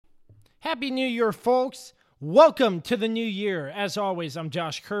Happy New Year, folks. Welcome to the new year. As always, I'm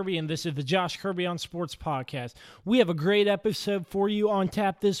Josh Kirby, and this is the Josh Kirby on Sports podcast. We have a great episode for you on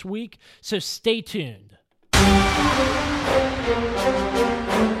tap this week, so stay tuned.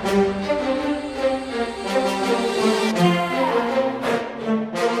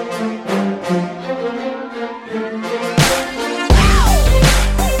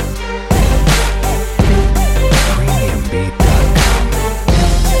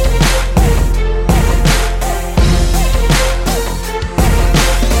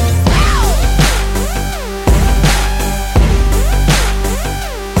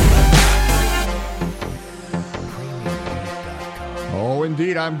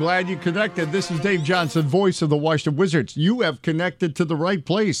 Indeed, I'm glad you connected. This is Dave Johnson, voice of the Washington Wizards. You have connected to the right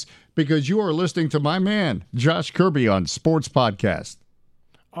place because you are listening to my man, Josh Kirby, on Sports Podcast.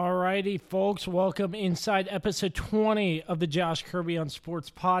 All righty, folks. Welcome inside episode 20 of the Josh Kirby on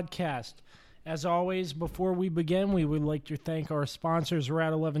Sports Podcast. As always, before we begin, we would like to thank our sponsors,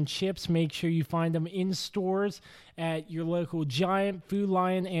 Route 11 Chips. Make sure you find them in stores at your local Giant, Food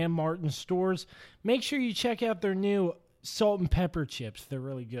Lion, and Martin stores. Make sure you check out their new salt and pepper chips. They're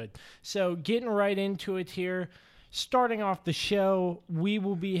really good. So getting right into it here, starting off the show, we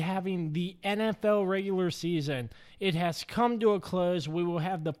will be having the NFL regular season. It has come to a close. We will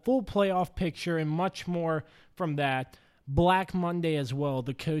have the full playoff picture and much more from that. Black Monday as well,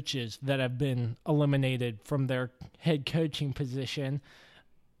 the coaches that have been eliminated from their head coaching position,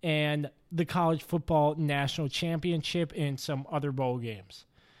 and the college football national championship and some other bowl games.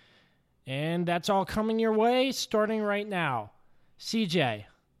 And that's all coming your way starting right now. CJ,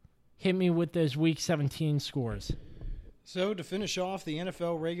 hit me with those Week 17 scores. So to finish off the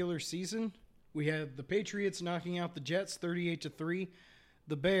NFL regular season, we have the Patriots knocking out the Jets 38-3.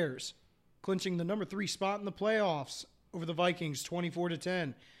 The Bears clinching the number 3 spot in the playoffs over the Vikings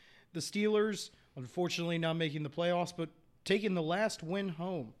 24-10. The Steelers, unfortunately not making the playoffs, but taking the last win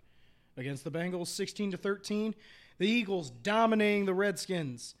home against the Bengals 16-13. The Eagles dominating the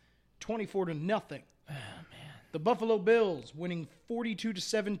Redskins 24-0. Oh, man. The Buffalo Bills winning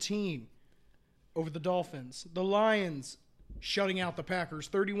 42-17 over the Dolphins. The Lions shutting out the Packers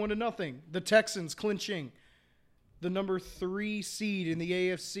 31-0. The Texans clinching the number 3 seed in the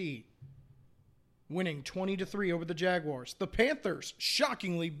AFC, winning 20-3 over the Jaguars. The Panthers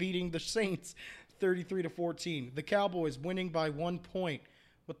shockingly beating the Saints 33-14. The Cowboys winning by 1 point.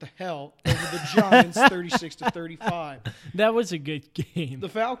 What the hell? Over the Giants 36-35. That was a good game. The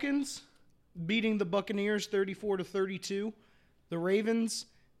Falcons beating the Buccaneers 34-32. The Ravens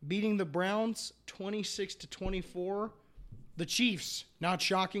beating the Browns 26-24. The Chiefs, not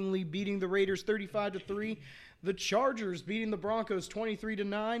shockingly, beating the Raiders 35-3. The Chargers beating the Broncos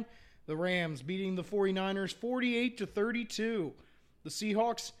 23-9. The Rams beating the 49ers 48-32. The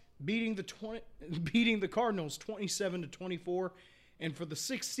Seahawks beating the Cardinals 27-24. And for the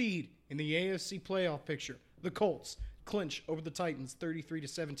 6th seed in the AFC playoff picture, the Colts clinch over the Titans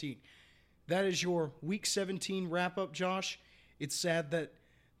 33-17. That is your Week 17 wrap-up, Josh. It's sad that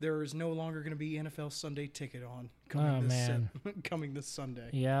there is no longer going to be NFL Sunday Ticket on coming this Sunday.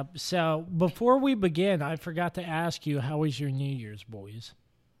 Yep. So before we begin, I forgot to ask you, how was your New Year's, boys?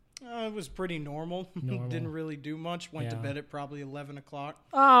 It was pretty normal. Didn't really do much. Went to bed at probably 11 o'clock.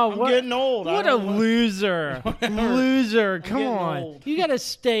 Oh, I'm getting old. What a loser. Loser. Come on. Old. You got to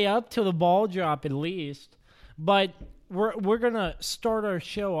stay up till the ball drop at least. But we're going to start our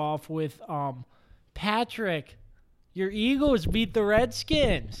show off with Patrick. Your Eagles beat the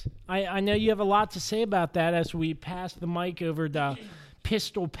Redskins. I know you have a lot to say about that as we pass the mic over to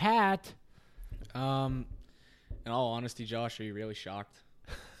Pistol Pat. In all honesty, Josh, are you really shocked?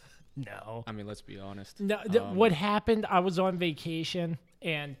 No. I mean, let's be honest. No, what happened, I was on vacation,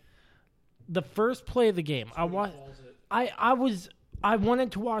 and the first play of the game, I wanted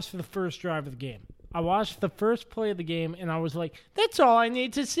to watch the first drive of the game. I watched the first play of the game, and I was like, that's all I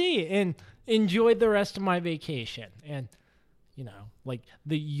need to see, and enjoyed the rest of my vacation. And,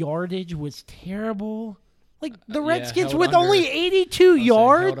 the yardage was terrible. The Redskins with only 82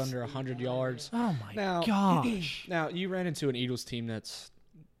 yards? Held under 100 yards. Oh, my gosh. Now, you ran into an Eagles team that's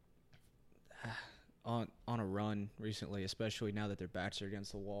on a run recently, especially now that their backs are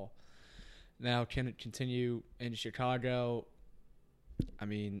against the wall. Now, can it continue in Chicago? I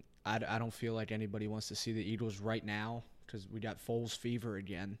mean, I don't feel like anybody wants to see the Eagles right now because we got Foles fever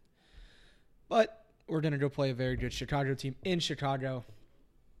again. But we're going to go play a very good Chicago team in Chicago,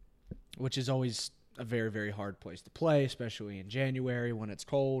 which is always a very, very hard place to play, especially in January when it's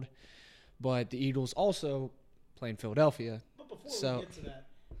cold. But the Eagles also play in Philadelphia. But before we get to that,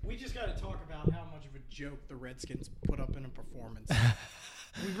 we just got to talk about how much of a joke the Redskins put up in a performance.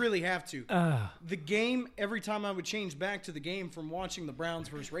 We really have to. The game, every time I would change back to the game from watching the Browns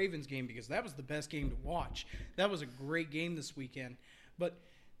versus Ravens game, because that was the best game to watch. That was a great game this weekend. But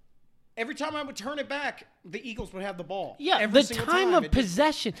every time I would turn it back, the Eagles would have the ball. Yeah, every the time of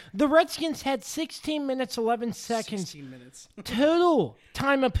possession. The Redskins had 16 minutes, 11 seconds. 16 minutes. Total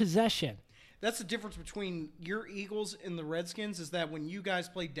time of possession. That's the difference between your Eagles and the Redskins, is that when you guys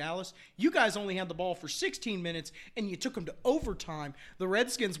played Dallas, you guys only had the ball for 16 minutes, and you took them to overtime. The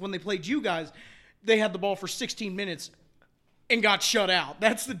Redskins, when they played you guys, they had the ball for 16 minutes and got shut out.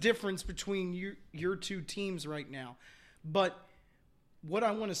 That's the difference between your two teams right now. But what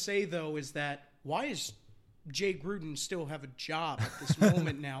I want to say, though, is that why is Jay Gruden still have a job at this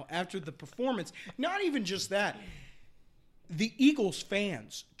moment now after the performance? Not even just that. The Eagles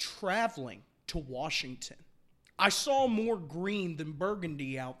fans traveling to Washington. I saw more green than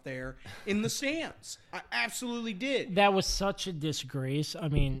burgundy out there in the stands. I absolutely did. That was such a disgrace. I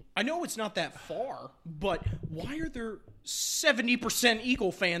mean, I know it's not that far, but why are there 70%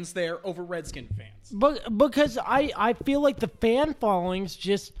 Eagle fans there over Redskin fans? because I feel like the fan followings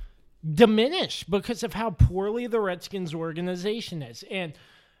just diminish because of how poorly the Redskins organization is. And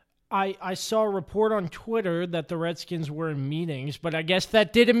I saw a report on Twitter that the Redskins were in meetings, but I guess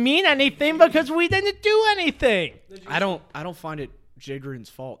that didn't mean anything because we didn't do anything. I don't find it Jay Gruden's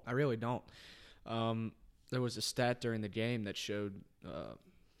fault. I really don't. There was a stat during the game that showed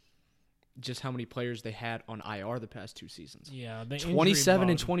just how many players they had on IR the past 2 seasons. Yeah, the 27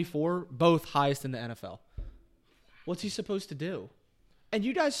 and 24, both highest in the NFL. What's he supposed to do? And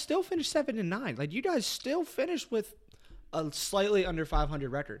you guys still finished 7-9. Like, you guys still finished with a slightly under 500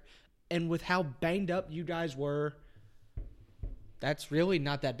 record. And with how banged up you guys were, that's really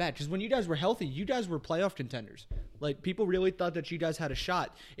not that bad. Because when you guys were healthy, you guys were playoff contenders. Like, people really thought that you guys had a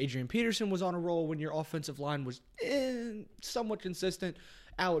shot. Adrian Peterson was on a roll when your offensive line was somewhat consistent.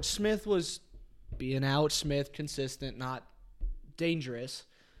 Alex Smith was being Alex Smith, consistent, not dangerous.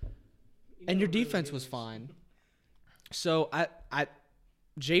 And your defense was fine. So,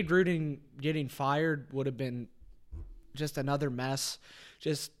 Jay Gruden getting fired would have been just another mess.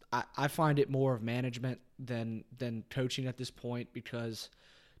 Just I find it more of management than coaching at this point, because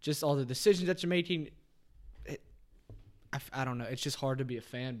just all the decisions that you're making, I don't know. It's just hard to be a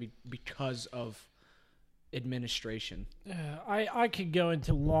fan because of administration. I could go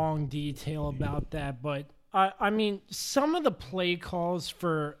into long detail about that, but I mean, some of the play calls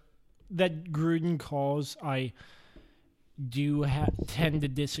that Gruden calls, I do tend to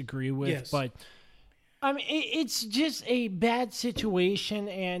disagree with, yes. But I mean, it's just a bad situation,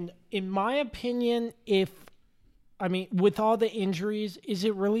 and in my opinion, with all the injuries, is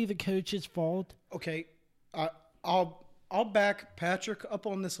it really the coach's fault? Okay, I'll back Patrick up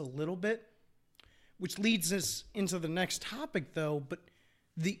on this a little bit, which leads us into the next topic, though. But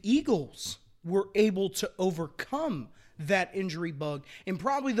the Eagles were able to overcome that injury bug in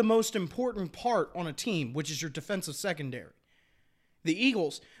probably the most important part on a team, which is your defensive secondary. The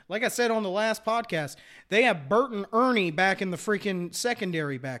Eagles, like I said on the last podcast, they have Burton Ernie back in the freaking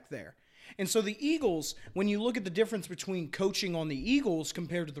secondary back there. And so the Eagles, when you look at the difference between coaching on the Eagles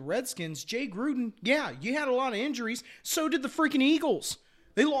compared to the Redskins, Jay Gruden, yeah, you had a lot of injuries. So did the freaking Eagles.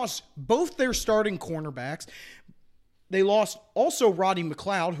 They lost both their starting cornerbacks. They lost also Roddy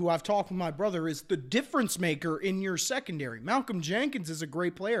McLeod, who I've talked with my brother is the difference maker in your secondary. Malcolm Jenkins is a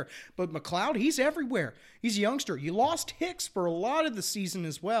great player, but McLeod, he's everywhere. He's a youngster. You lost Hicks for a lot of the season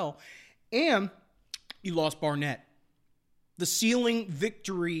as well, and you lost Barnett. The ceiling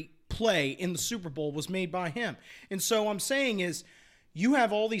victory play in the Super Bowl was made by him. And so I'm saying is you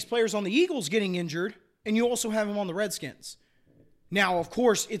have all these players on the Eagles getting injured, and you also have them on the Redskins. Now, of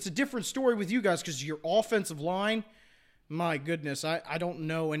course, it's a different story with you guys because your offensive line, my goodness, I don't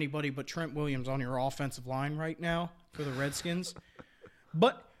know anybody but Trent Williams on your offensive line right now for the Redskins.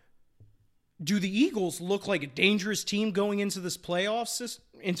 But do the Eagles look like a dangerous team going into the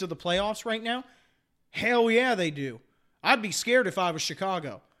playoffs right now? Hell yeah, they do. I'd be scared if I was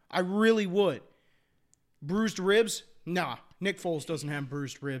Chicago. I really would. Bruised ribs? Nah, Nick Foles doesn't have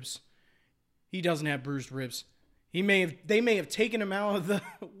bruised ribs. He doesn't have bruised ribs. They may have taken him out of the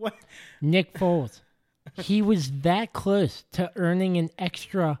what? Nick Foles. He was that close to earning an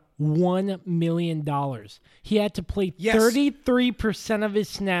extra $1 million. He had to play 33% of his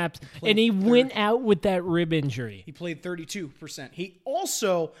snaps, and he went out with that rib injury. He played 32%. He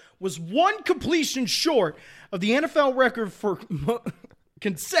also was one completion short of the NFL record for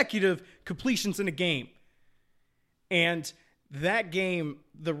consecutive completions in a game. And that game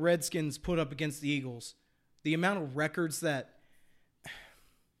the Redskins put up against the Eagles, the amount of records that...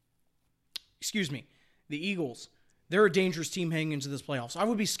 the Eagles, they're a dangerous team heading into this playoffs. I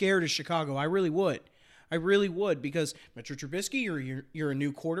would be scared of Chicago. I really would. I really would, because Mitchell Trubisky, you're a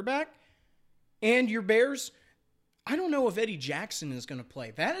new quarterback, and your Bears, I don't know if Eddie Jackson is going to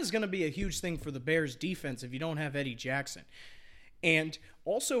play. That is going to be a huge thing for the Bears defense if you don't have Eddie Jackson. And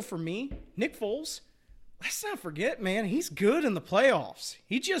also for me, Nick Foles, let's not forget, man, he's good in the playoffs.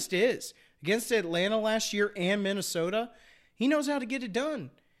 He just is. Against Atlanta last year and Minnesota, he knows how to get it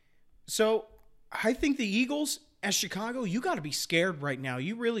done. So I think the Eagles, as Chicago, you got to be scared right now.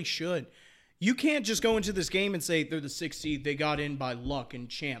 You really should. You can't just go into this game and say they're the 6th seed, they got in by luck and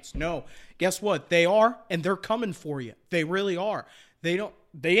chance. No. Guess what? They are, and they're coming for you. They really are. They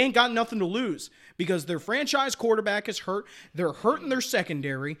ain't got nothing to lose because their franchise quarterback is hurt. They're hurt in their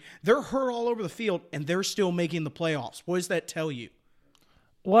secondary. They're hurt all over the field, and they're still making the playoffs. What does that tell you?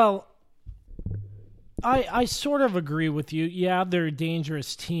 Well, I sort of agree with you. Yeah, they're a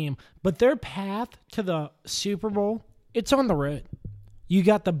dangerous team, but their path to the Super Bowl, it's on the road. You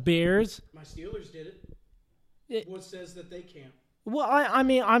got the Bears. My Steelers did it. What says that they can't? Well, I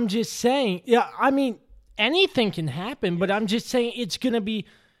mean, I'm just saying. Yeah, I mean, anything can happen, but I'm just saying it's going to be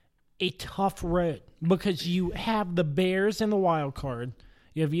a tough road because you have the Bears in the wild card.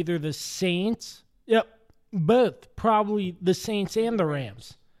 You have either the Saints, both, probably the Saints and the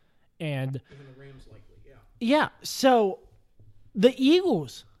Rams. And even the Rams likely, yeah. Yeah, so the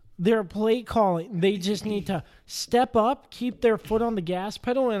Eagles, their play calling, they just need to step up, keep their foot on the gas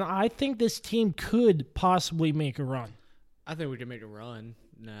pedal, and I think this team could possibly make a run. I think we can make a run.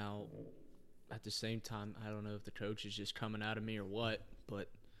 Now, at the same time, I don't know if the coach is just coming out of me or what, but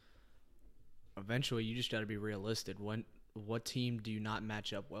eventually you just got to be realistic. What team do you not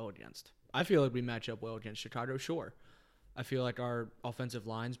match up well against? I feel like we match up well against Chicago, sure. I feel like our offensive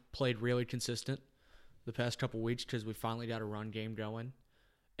lines played really consistent the past couple weeks because we finally got a run game going.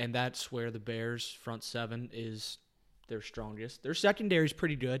 And that's where the Bears' front seven is their strongest. Their secondary is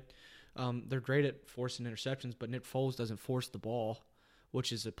pretty good. They're great at forcing interceptions, but Nick Foles doesn't force the ball,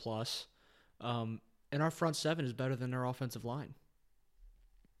 which is a plus. And our front seven is better than their offensive line.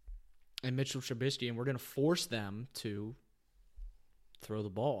 And Mitchell Trubisky, and we're going to force them to throw the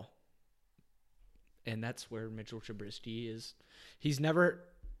ball. And that's where Mitchell Trubisky is. He's never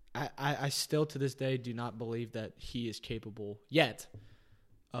 – I still to this day do not believe that he is capable yet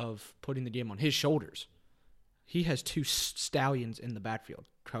of putting the game on his shoulders. He has two stallions in the backfield,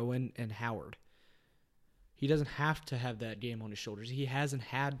 Cohen and Howard. He doesn't have to have that game on his shoulders. He hasn't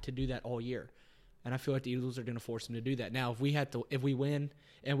had to do that all year. And I feel like the Eagles are going to force him to do that. Now, if we win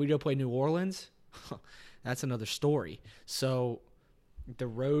and we go play New Orleans, that's another story. So the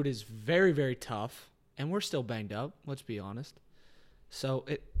road is very, very tough, and we're still banged up, let's be honest. So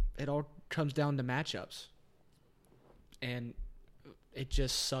it all comes down to matchups. And it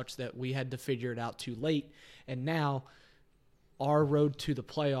just sucks that we had to figure it out too late. And now our road to the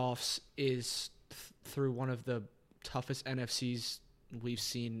playoffs is through one of the toughest NFCs we've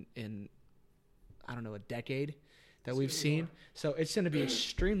seen in, I don't know, a decade that we've seen. So it's going to be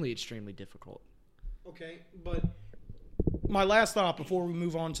extremely, extremely difficult. Okay, but my last thought before we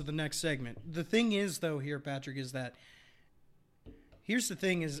move on to the next segment. The thing is, though, here, Patrick, is that here's the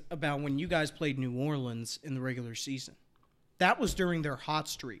thing is about when you guys played New Orleans in the regular season. That was during their hot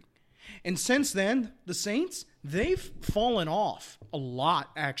streak. And since then, the Saints, they've fallen off a lot,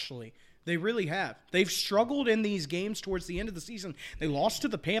 actually. They really have. They've struggled in these games towards the end of the season. They lost to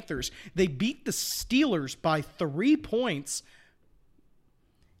the Panthers. They beat the Steelers by 3 points.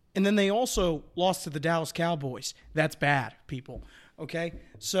 And then they also lost to the Dallas Cowboys. That's bad, people. Okay?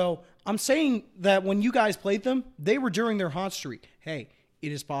 So I'm saying that when you guys played them, they were during their hot streak. Hey,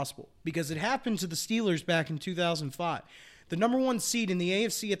 it is possible. Because it happened to the Steelers back in 2005. The number one seed in the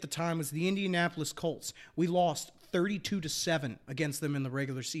AFC at the time was the Indianapolis Colts. We lost 32-7 against them in the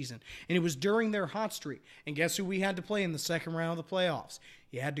regular season. And it was during their hot streak. And guess who we had to play in the second round of the playoffs?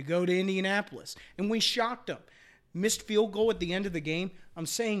 You had to go to Indianapolis. And we shocked them. Missed field goal at the end of the game. I'm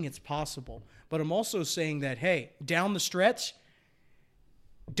saying it's possible. But I'm also saying that, hey, down the stretch,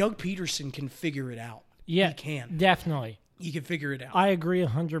 Doug Peterson can figure it out. Yeah, he can. Definitely. He can figure it out. I agree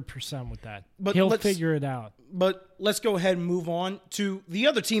 100% with that. But he'll figure it out. But let's go ahead and move on to the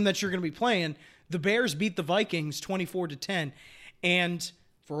other team that you're going to be playing. The Bears beat the Vikings 24-10. And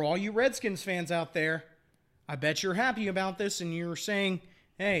for all you Redskins fans out there, I bet you're happy about this and you're saying,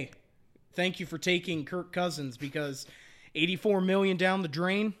 hey, thank you for taking Kirk Cousins because $84 million down the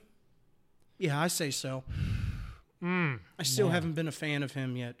drain. Yeah, I say so. I still haven't been a fan of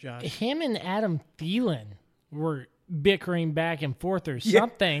him yet, Josh. Him and Adam Thielen were bickering back and forth or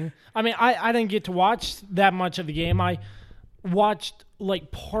something. Yeah. I mean, I didn't get to watch that much of the game. I watched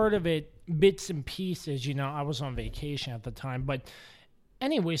like part of it bits and pieces. I was on vacation at the time. But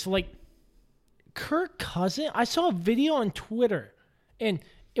anyways, like Kirk Cousins, I saw a video on Twitter, and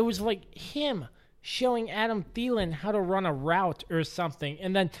it was like him showing Adam Thielen how to run a route or something.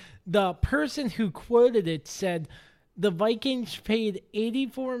 And then the person who quoted it said the Vikings paid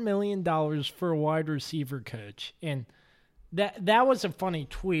 $84 million for a wide receiver coach. And that was a funny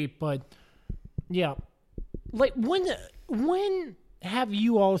tweet, but yeah. Like, when have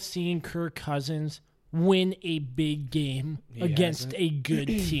you all seen Kirk Cousins win a big game against a good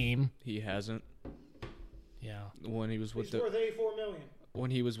team? He hasn't. Yeah. When he was with He's worth $84 million.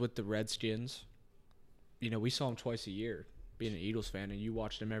 When he was with the Redskins, we saw him twice a year, being an Eagles fan, and you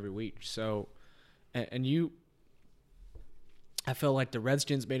watched him every week. So, I felt like the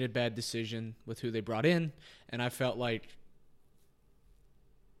Redskins made a bad decision with who they brought in, and I felt like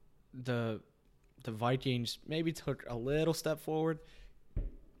the Vikings maybe took a little step forward.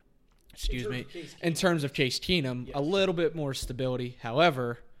 In terms of Case Keenum, yes. A little bit more stability.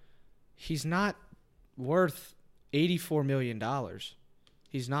 However, he's not worth $84 million.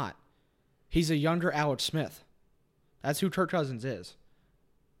 He's not. He's a younger Alex Smith. That's who Kirk Cousins is.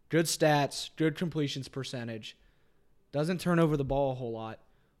 Good stats, good completions percentage. Doesn't turn over the ball a whole lot.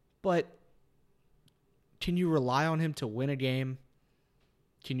 But can you rely on him to win a game?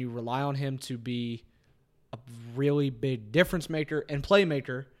 Can you rely on him to be a really big difference maker and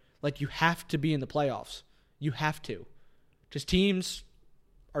playmaker? Like, you have to be in the playoffs. You have to. Because teams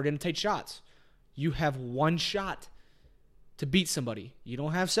are going to take shots. You have one shot to beat somebody. You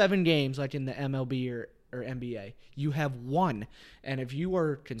don't have 7 games like in the MLB or NBA. You have one. And if you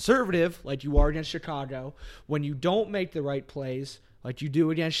are conservative, like you are against Chicago, when you don't make the right plays, like you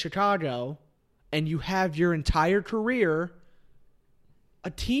do against Chicago, and you have your entire career, a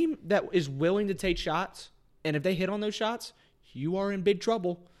team that is willing to take shots, and if they hit on those shots, you are in big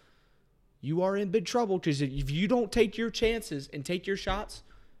trouble. You are in big trouble, because if you don't take your chances and take your shots,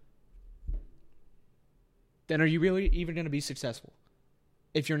 then are you really even going to be successful?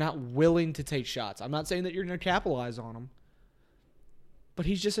 If you're not willing to take shots. I'm not saying that you're going to capitalize on them, but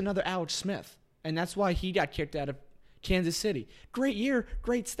he's just another Alex Smith, and that's why he got kicked out of Kansas City. Great year,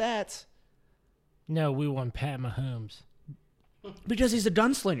 great stats. No, we won Pat Mahomes. Because he's a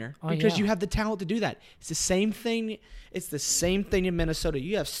gunslinger. Because you have the talent to do that. It's the same thing. It's the same thing in Minnesota.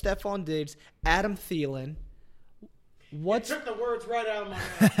 You have Stephon Diggs, Adam Thielen. You took the words right out of my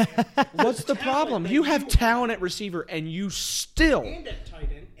mouth, man. What's the problem? You have talent at receiver, and you still... And at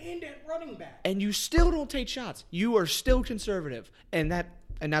tight end, and at running back. And you still don't take shots. You are still conservative. And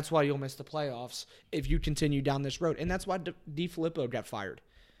that's why you'll miss the playoffs if you continue down this road. And that's why DeFilippo got fired.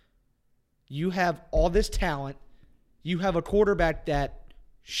 You have all this talent. You have a quarterback that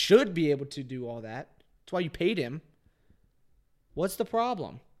should be able to do all that. That's why you paid him. What's the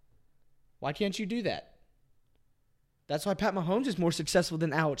problem? Why can't you do that? That's why Pat Mahomes is more successful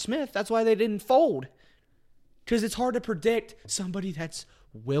than Alex Smith. That's why they didn't fold. Because it's hard to predict somebody that's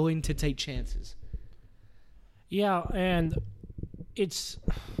willing to take chances. Yeah, and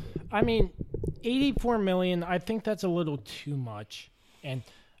 $84 million, I think that's a little too much. And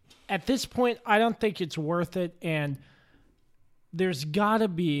at this point, I don't think it's worth it. And there's got to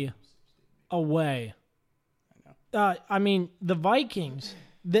be a way. The Vikings,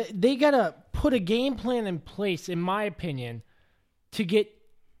 they got to put a game plan in place, in my opinion, to get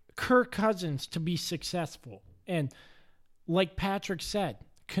Kirk Cousins to be successful. And like Patrick said,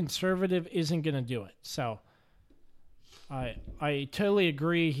 conservative isn't going to do it. So I totally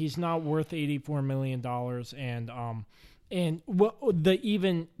agree. He's not worth $84 million. And what the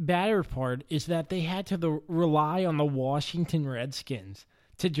even badder part is that they had to rely on the Washington Redskins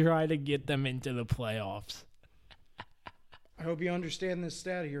to try to get them into the playoffs. I hope you understand this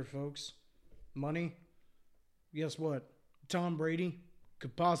stat here, folks. Money. Guess what? Tom Brady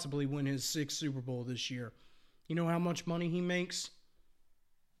could possibly win his 6th Super Bowl this year. You know how much money he makes?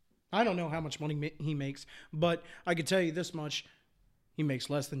 I don't know how much money he makes, but I can tell you this much. He makes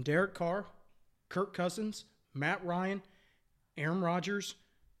less than Derek Carr, Kirk Cousins, Matt Ryan, Aaron Rodgers,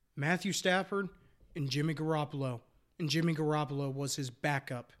 Matthew Stafford, and Jimmy Garoppolo. And Jimmy Garoppolo was his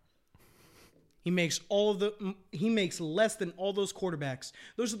backup. He makes less than all those quarterbacks.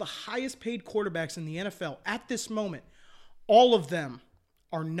 Those are the highest paid quarterbacks in the NFL at this moment. All of them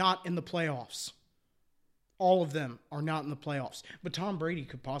are not in the playoffs. All of them are not in the playoffs. But Tom Brady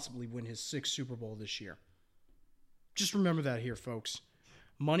could possibly win his 6th Super Bowl this year. Just remember that here, folks.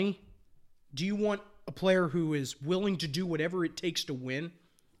 Money. Do you want a player who is willing to do whatever it takes to win?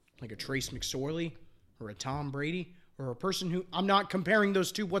 Like a Trace McSorley or a Tom Brady? Or a person who, I'm not comparing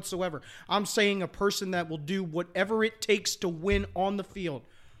those two whatsoever. I'm saying a person that will do whatever it takes to win on the field.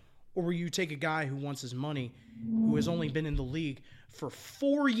 Or will you take a guy who wants his money, who has only been in the league for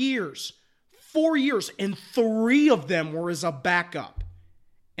 4 years? 4 years, and 3 of them were as a backup.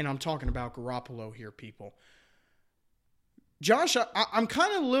 And I'm talking about Garoppolo here, people. Josh, I'm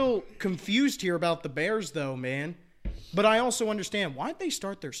kind of a little confused here about the Bears, though, man. But I also understand, why did they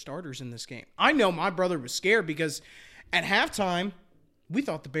start their starters in this game? I know my brother was scared because at halftime, we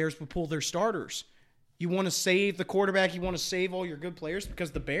thought the Bears would pull their starters. You want to save the quarterback. You want to save all your good players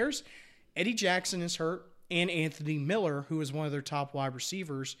because the Bears, Eddie Jackson is hurt, and Anthony Miller, who is one of their top wide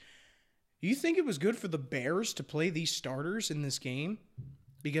receivers. Do you think it was good for the Bears to play these starters in this game?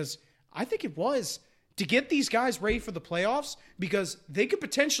 Because I think it was, to get these guys ready for the playoffs, because they could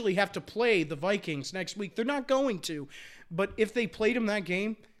potentially have to play the Vikings next week. They're not going to, but if they played them that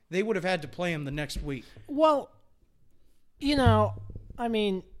game, they would have had to play them the next week. Well, I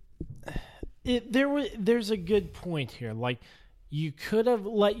mean, there's a good point here. Like, you could have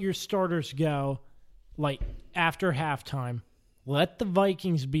let your starters go, like, after halftime, let the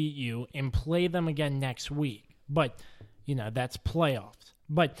Vikings beat you, and play them again next week. But, that's playoffs.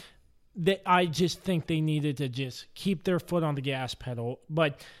 But I just think they needed to just keep their foot on the gas pedal.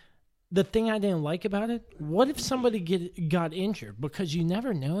 But the thing I didn't like about it, what if somebody got injured? Because you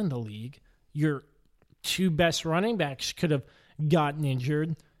never know in the league. Your 2 best running backs could have gotten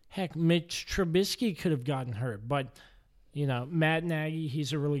injured. Heck, Mitch Trubisky could have gotten hurt. But, Matt Nagy,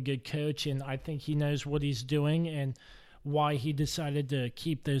 he's a really good coach, and I think he knows what he's doing and why he decided to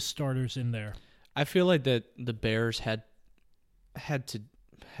keep those starters in there. I feel like that the Bears had to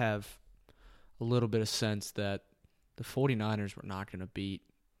have a little bit of sense that the 49ers were not going to beat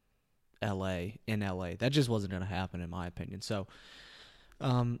LA in LA. That just wasn't going to happen, in my opinion. So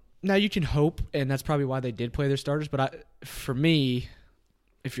now you can hope, and that's probably why they did play their starters. But for me,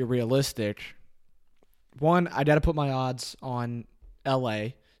 if you're realistic, one, I got to put my odds on LA.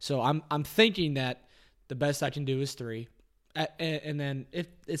 So I'm thinking that the best I can do is 3. And then if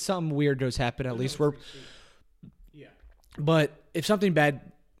something weird does happen, at least we're. Yeah. But if something bad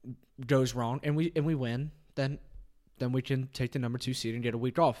goes wrong and we win, then we can take the number 2 seed and get a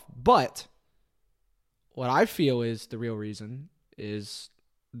week off. But what I feel is the real reason is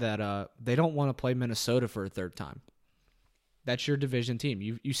that they don't want to play Minnesota for a 3rd time. That's your division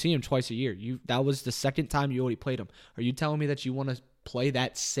team. You see them twice a year. That was the 2nd time you already played them. Are you telling me that you want to play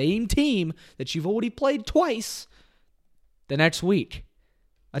that same team that you've already played twice the next week?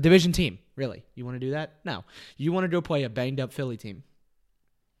 A division team, really? You want to do that? No. You want to go play a banged-up Philly team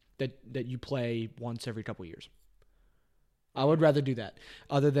that you play once every couple years. I would rather do that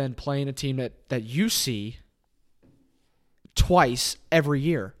other than playing a team that you see twice every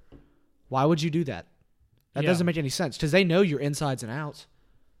year. Why would you do that? That doesn't make any sense because they know your insides and outs.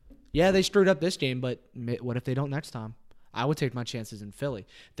 Yeah, they screwed up this game, but what if they don't next time? I would take my chances in Philly.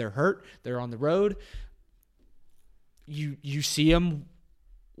 They're hurt. They're on the road. You see them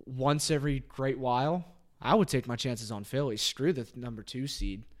once every great while. I would take my chances on Philly. Screw the number 2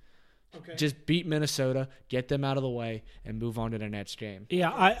 seed. Okay. Just beat Minnesota, get them out of the way, and move on to the next game. Yeah,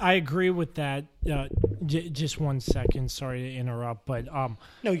 I agree with that. Just 1 second. Sorry to interrupt, but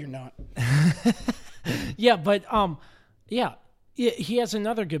No, you're not. yeah, but he has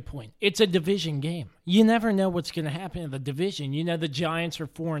another good point. It's a division game. You never know what's going to happen in the division. The Giants are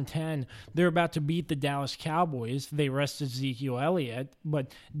 4-10. They're about to beat the Dallas Cowboys. They rested Ezekiel Elliott,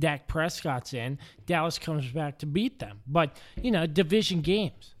 but Dak Prescott's in. Dallas comes back to beat them. But division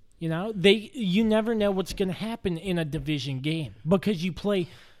games. You never know what's going to happen in a division game because you play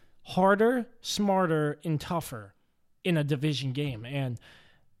harder, smarter, and tougher in a division game. And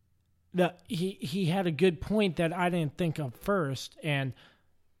he had a good point that I didn't think of first. And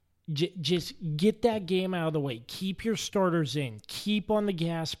just get that game out of the way. Keep your starters in. Keep on the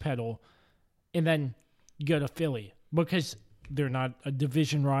gas pedal. And then go to Philly because they're not a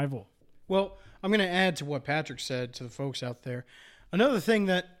division rival. Well, I'm going to add to what Patrick said to the folks out there. Another thing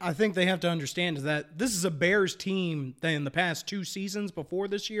that I think they have to understand is that this is a Bears team that in the past 2 seasons before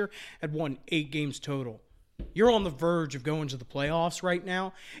this year had won 8 games total. You're on the verge of going to the playoffs right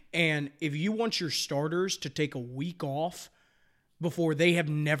now, and if you want your starters to take a week off before they have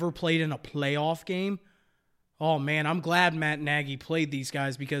never played in a playoff game, oh man, I'm glad Matt Nagy played these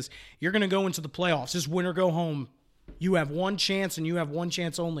guys because you're going to go into the playoffs. This win or go home. You have one chance and you have one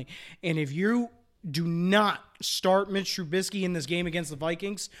chance only. And if you do not start Mitch Trubisky in this game against the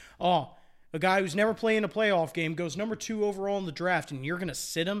Vikings, a guy who's never played in a playoff game goes number 2 overall in the draft, and you're going to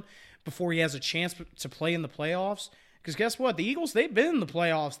sit him before he has a chance to play in the playoffs? Because guess what? The Eagles, they've been in the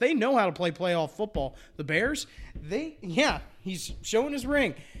playoffs. They know how to play playoff football. The Bears, he's showing his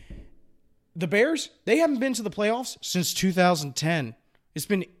ring. The Bears, they haven't been to the playoffs since 2010. It's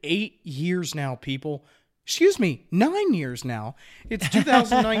been 8 years now, people. Excuse me, 9 years now. It's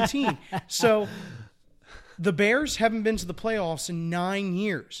 2019. So the Bears haven't been to the playoffs in 9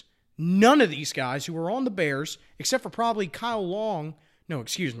 years. None of these guys who were on the Bears, except for probably Kyle Long, no,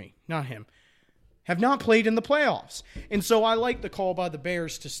 excuse me, not him, have not played in the playoffs. And so I like the call by the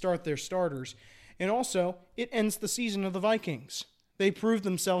Bears to start their starters. And also, it ends the season of the Vikings. They proved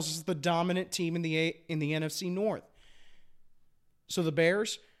themselves as the dominant team in the NFC North. So the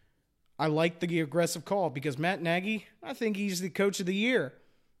Bears, I like the aggressive call because Matt Nagy, I think he's the coach of the year.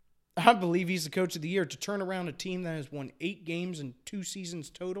 I believe he's the coach of the year to turn around a team that has won 8 games in 2 seasons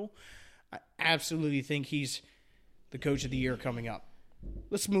total. I absolutely think he's the coach of the year coming up.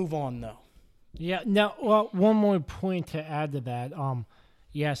 Let's move on, though. Yeah, now, well, one more point to add to that.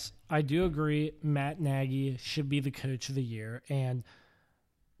 Yes, I do agree Matt Nagy should be the coach of the year. And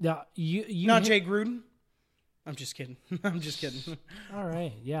you Not Jay Gruden? I'm just kidding. I'm just kidding. All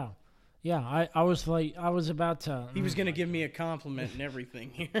right, yeah. Yeah, I was about to. He was going to give me a compliment and everything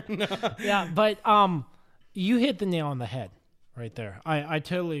here. No. Yeah, but you hit the nail on the head right there. I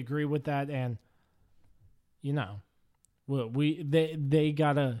totally agree with that, and they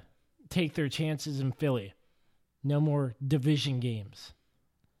gotta take their chances in Philly. No more division games.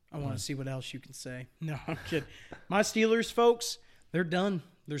 I want to see what else you can say. No, I'm kidding. My Steelers, folks, they're done.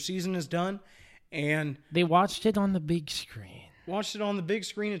 Their season is done, and they watched it on the big screen. Watched it on the big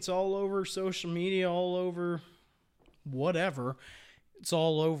screen. It's all over social media, all over whatever. It's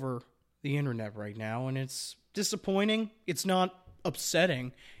all over the internet right now, and it's disappointing. It's not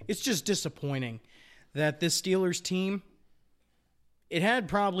upsetting. It's just disappointing that this Steelers team, it had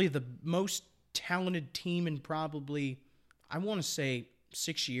probably the most talented team in probably, I want to say,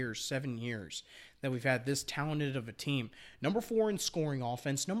 6 years, 7 years that we've had this talented of a team. Number 4 in scoring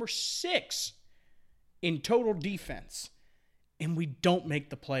offense, number 6 in total defense. And we don't make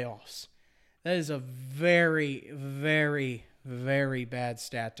the playoffs. That is a very, very, very bad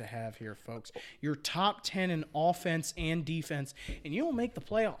stat to have here, folks. You're top 10 in offense and defense, and you don't make the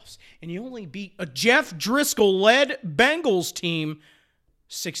playoffs. And you only beat a Jeff Driscoll-led Bengals team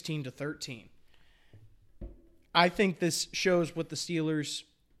 16-13. I think this shows what the Steelers,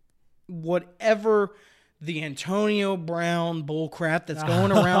 whatever the Antonio Brown bullcrap that's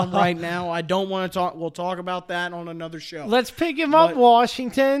going around right now, I don't want to talk. We'll talk about that on another show. Let's pick him up,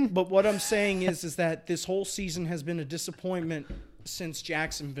 Washington. But what I'm saying is that this whole season has been a disappointment since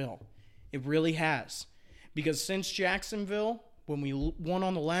Jacksonville. It really has. Because since Jacksonville, when we won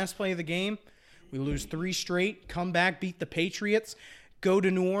on the last play of the game, we lose 3 straight, come back, beat the Patriots, go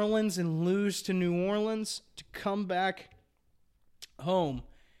to New Orleans and lose to New Orleans, to come back home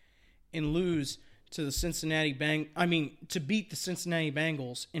and lose to the to beat the Cincinnati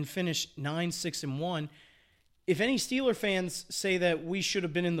Bengals and finish 9-6-1. If any Steeler fans say that we should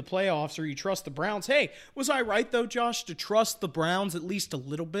have been in the playoffs or you trust the Browns, hey, was I right though, Josh, to trust the Browns at least a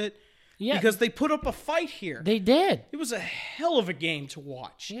little bit? Yeah, because they put up a fight here. They did. It was a hell of a game to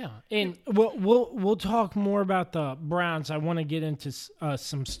watch. Yeah, and we'll talk more about the Browns. I want to get into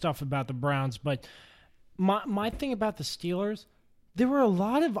some stuff about the Browns, but my thing about the Steelers, there were a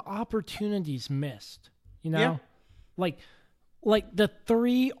lot of opportunities missed, Yeah. Like the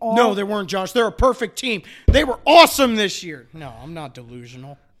 3 all... No, they weren't, Josh. They're a perfect team. They were awesome this year. No, I'm not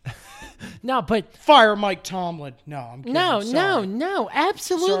delusional. No, but... Fire Mike Tomlin. No, I'm kidding. No,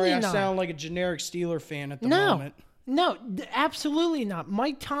 absolutely Sorry, not. I sound like a generic Steeler fan at the moment. No, absolutely not.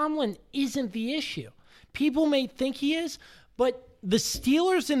 Mike Tomlin isn't the issue. People may think he is, but... The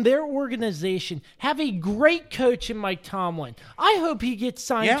Steelers and their organization have a great coach in Mike Tomlin. I hope he gets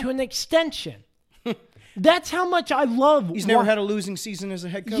signed to an extension. That's how much I love. He's never had a losing season as a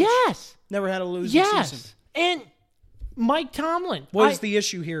head coach. Yes. Never had a losing season. And Mike Tomlin. What is the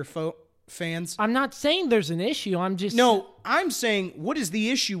issue here, fans? I'm not saying there's an issue. I'm saying what is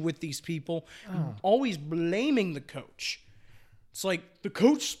the issue with these people always blaming the coach? It's like the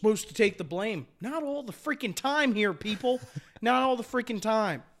coach's supposed to take the blame. Not all the freaking time here, people. Not all the freaking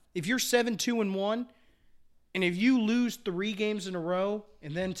time. If you're 7-2-1, and if you lose 3 games in a row,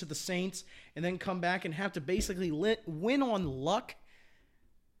 and then to the Saints, and then come back and have to basically win on luck,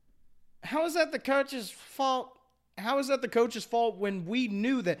 how is that the coach's fault? How is that the coach's fault when we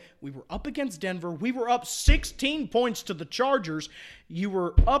knew that we were up against Denver, we were up 16 points to the Chargers, you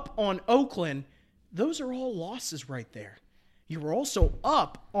were up on Oakland? Those are all losses right there. You were also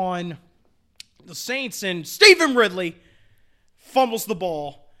up on the Saints, and Stephen Ridley fumbles the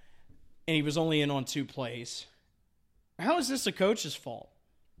ball, and he was only in on 2 plays. How is this a coach's fault?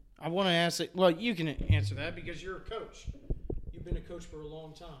 I want to ask it. Well, you can answer that because you're a coach. You've been a coach for a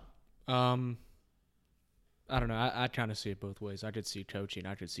long time. I don't know. I kind of see it both ways. I could see coaching.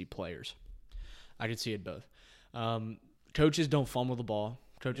 I could see players. I could see it both. Coaches don't fumble the ball.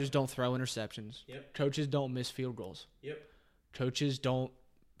 Coaches don't throw interceptions. Yep. Coaches don't miss field goals. Yep. Coaches don't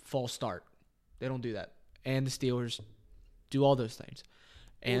false start. They don't do that. And the Steelers do all those things.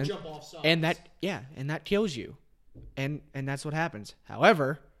 And jump off sides. and that kills you. And that's what happens.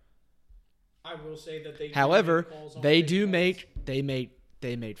 However, I will say that they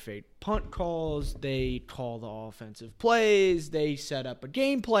made fake punt calls. They call the offensive plays. They set up a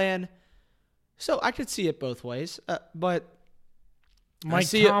game plan. So I could see it both ways. But Mike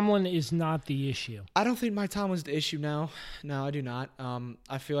Tomlin is not the issue. I don't think Mike Tomlin's the issue now. No, I do not.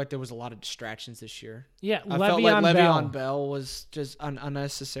 I feel like there was a lot of distractions this year. Yeah, I felt like Le'Veon Bell was just an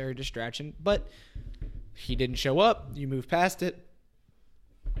unnecessary distraction. But he didn't show up. You move past it.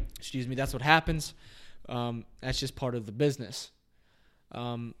 Excuse me. That's what happens. That's just part of the business.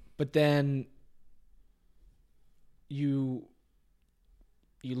 But then you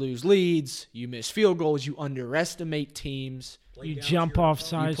lose leads. You miss field goals. You underestimate teams. You jump off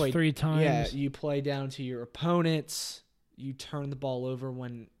sides 3 times. Yeah, you play down to your opponents. You turn the ball over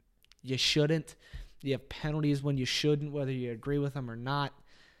when you shouldn't. You have penalties when you shouldn't, whether you agree with them or not.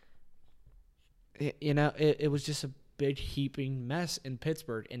 It was just a big heaping mess in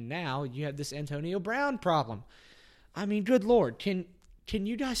Pittsburgh, and now you have this Antonio Brown problem. I mean, good Lord, can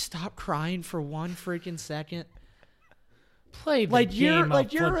you guys stop crying for one freaking second? Play the game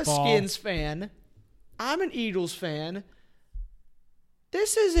of you're a football. Skins fan. I'm an Eagles fan.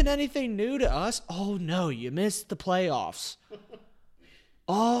 This isn't anything new to us. Oh no, you missed the playoffs.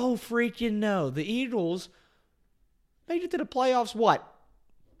 Oh freaking no. The Eagles made it to the playoffs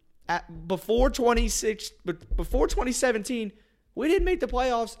before 2017, we didn't make the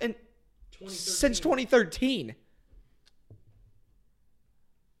playoffs since 2013.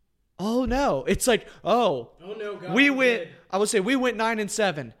 Oh no. It's like, oh no, God we forbid. went, I would say we went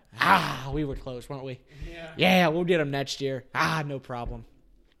 9-7. We were close, weren't we? Yeah, we'll get them next year. No problem.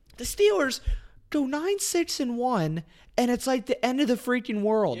 The Steelers go 9-6-1, and it's like the end of the freaking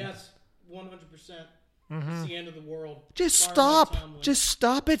world. Yes, 100%. It's the end of the world. Just Sorry, stop. Mike Tomlin. Just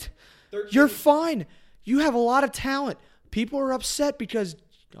stop it. 13. You're fine. You have a lot of talent. People are upset because,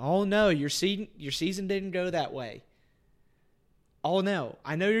 oh no, your season didn't go that way. Oh no,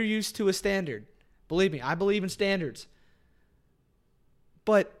 I know you're used to a standard. Believe me, I believe in standards.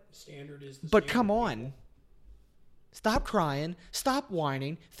 But Standard is the But standard, come people. on. Stop crying. Stop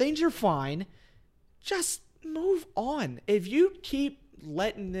whining. Things are fine. Just move on. If you keep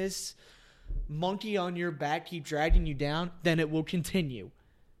letting this monkey on your back keep dragging you down, then it will continue.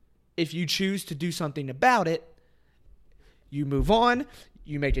 If you choose to do something about it, you move on,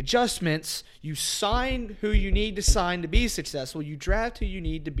 you make adjustments, you sign who you need to sign to be successful, you draft who you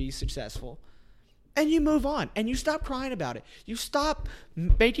need to be successful, and you move on, and you stop crying about it. You stop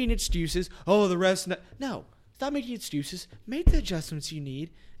making excuses. Oh, the rest. No. Stop making excuses. Make the adjustments you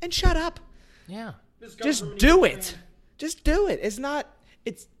need, and shut up. Yeah. Just do it. Just do it. It's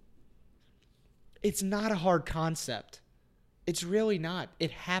not a hard concept. It's really not.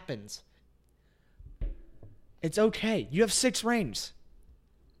 It happens. It's okay. You have 6 rings.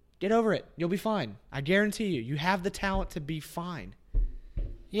 Get over it. You'll be fine. I guarantee you. You have the talent to be fine.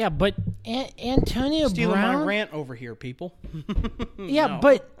 Yeah, but Antonio Stealing Brown. my rant over here, people. Yeah, No.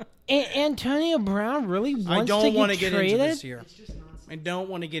 but Antonio Brown really wants I don't want to get get traded? into this here. I don't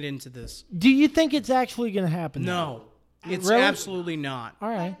want to get into this. Do you think it's actually going to happen? No, it's Really? absolutely not. All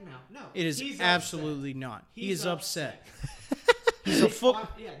right. No. It is He's absolutely not. He He's is upset. He's a foot.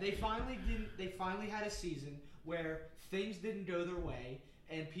 Yeah, they finally had a season where things didn't go their way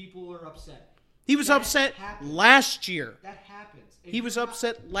and people are upset. He was That upset happens. last year. That happens. If He was you're not-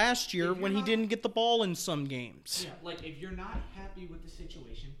 upset last year if you're when he not- didn't get the ball in some games. Yeah, like if you're not happy with the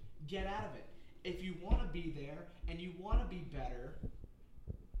situation, get out of it. If you want to be there and you want to be better,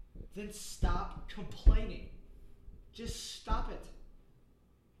 then stop complaining. Just stop it.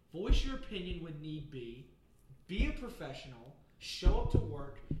 Voice your opinion when need be. Be a professional. Show up to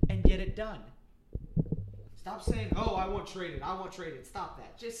work and get it done. Stop saying, "Oh, I want traded. I want traded." Stop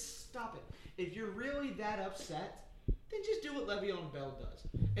that. Just stop it. If you're really that upset, then just do what Le'Veon Bell does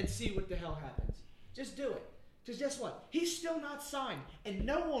and see what the hell happens. Just do it. Because guess what? He's still not signed, and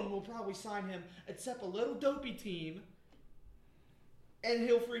no one will probably sign him except a little dopey team, and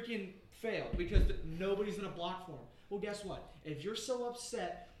he'll freaking fail because nobody's going to block for him. Well, guess what? If you're so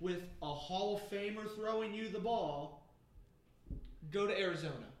upset with a Hall of Famer throwing you the ball, go to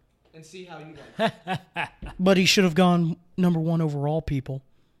Arizona and see how you like it. But he should have gone number 1 overall, people.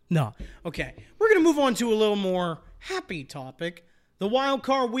 No. Okay. We're going to move on to a little more happy topic. The wild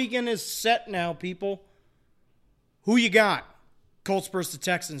card weekend is set now, people. Who you got? Colts versus the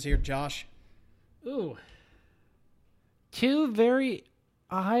Texans here, Josh. Ooh. Two very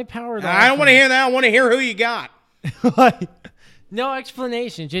high-powered I don't want to hear that. I want to hear who you got. No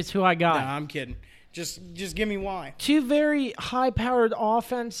explanation, just who I got. No, I'm kidding. Just give me why. Two very high-powered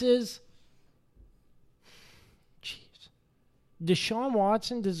offenses. Jeez. Deshaun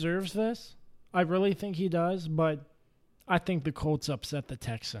Watson deserves this. I really think he does, but I think the Colts upset the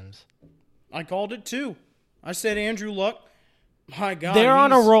Texans. I called it too. I said Andrew Luck. My God. They're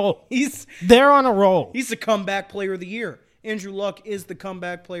on a roll. They're on a roll. He's the comeback player of the year. Andrew Luck is the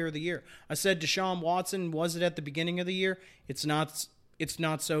comeback player of the year. I said Deshaun Watson was it at the beginning of the year. It's not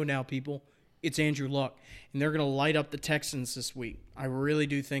so now, people. It's Andrew Luck. And they're going to light up the Texans this week. I really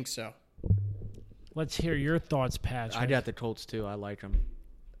do think so. Let's hear your thoughts, Patrick. I got the Colts, too. I like them.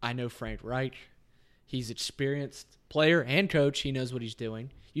 I know Frank Reich. He's an experienced player and coach. He knows what he's doing.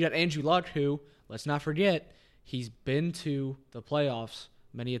 You got Andrew Luck, who, let's not forget, he's been to the playoffs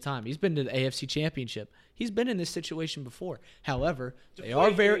many a time. He's been to the AFC Championship. He's been in this situation before. However, they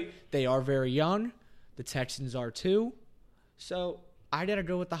are very young. The Texans are too. So I got to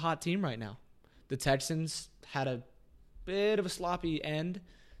go with the hot team right now. The Texans had a bit of a sloppy end,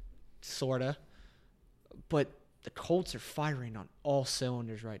 sort of. But the Colts are firing on all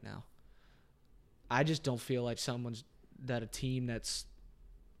cylinders right now. I just don't feel like a team that's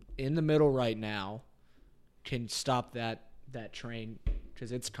in the middle right now can stop that train,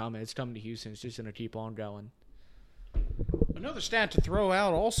 because it's coming. It's coming to Houston. It's just going to keep on going. Another stat to throw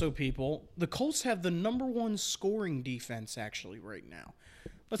out also, people, the Colts have the number one scoring defense actually right now.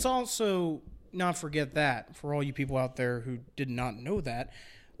 Let's also not forget that, for all you people out there who did not know that.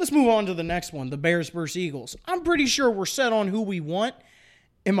 Let's move on to the next one, the Bears versus Eagles. I'm pretty sure we're set on who we want,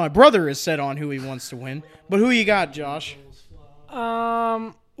 and my brother is set on who he wants to win. But who you got, Josh?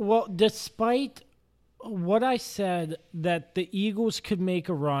 Well, despite what I said that the Eagles could make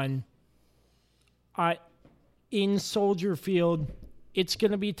a run, in Soldier Field, it's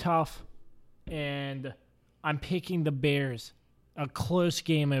going to be tough, and I'm picking the Bears. A close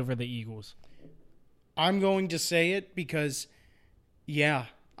game over the Eagles. I'm going to say it because, yeah,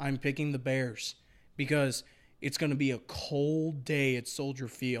 I'm picking the Bears because it's going to be a cold day at Soldier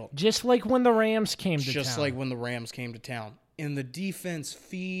Field. Just like when the Rams came to town. Just like when the Rams came to town. And the defense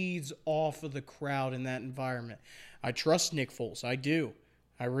feeds off of the crowd in that environment. I trust Nick Foles. I do.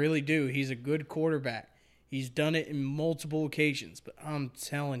 I really do. He's a good quarterback. He's done it in multiple occasions. But I'm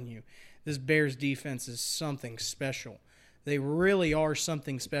telling you, this Bears defense is something special. They really are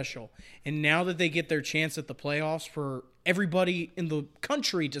something special. And now that they get their chance at the playoffs for everybody in the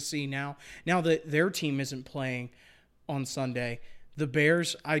country to see now that their team isn't playing on Sunday, the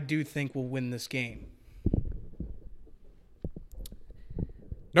Bears, I do think, will win this game.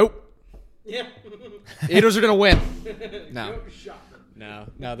 Nope. Yeah. Eagles are going to win.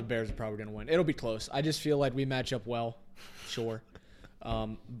 No, the Bears are probably going to win. It'll be close. I just feel like we match up well, sure.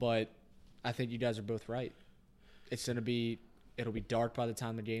 But I think you guys are both right. It'll be dark by the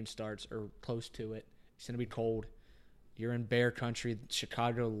time the game starts, or close to it. It's going to be cold. You're in Bear country.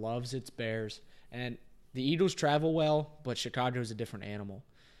 Chicago loves its Bears. And the Eagles travel well, but Chicago is a different animal.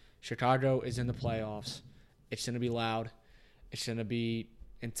 Chicago is in the playoffs. It's going to be loud. It's going to be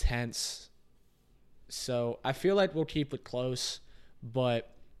intense. So I feel like we'll keep it close,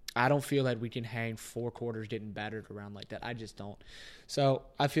 but I don't feel like we can hang 4 quarters getting battered around like that. I just don't. So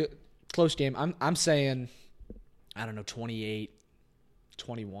I feel close game. I'm saying, I don't know, 28-21,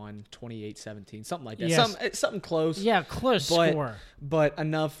 28-17, something like that. Yes. Something close. Yeah, close score. But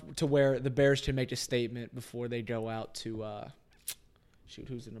enough to where the Bears can make a statement before they go out to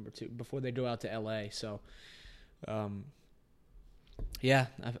who's the number 2? Before they go out to LA. So yeah,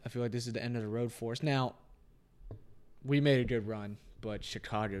 I feel like this is the end of the road for us. Now, we made a good run, but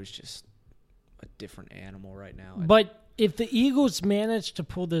Chicago's just a different animal right now. But if the Eagles manage to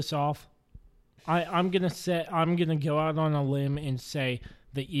pull this off, I'm gonna go out on a limb and say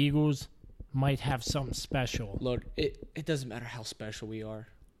the Eagles might have something special. Look, it doesn't matter how special we are,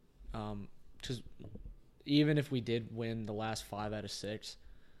 because even if we did win the last 5 out of 6,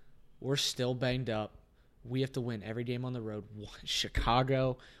 we're still banged up. We have to win every game on the road.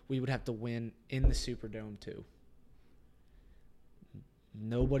 Chicago, we would have to win in the Superdome too.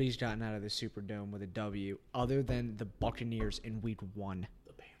 Nobody's gotten out of the Superdome with a W other than the Buccaneers in Week 1.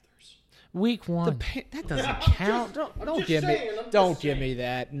 The Panthers. Week 1. That doesn't count. Don't give me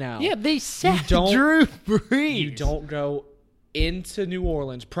that. No. Yeah, they said Drew Brees. You don't go into New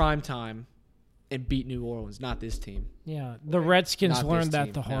Orleans primetime and beat New Orleans. Not this team. Yeah, the Redskins Not learned this that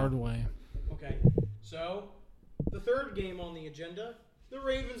team, the hard way. Okay. So, the third game on the agenda, the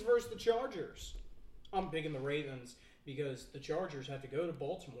Ravens versus the Chargers. I'm picking the Ravens because the Chargers have to go to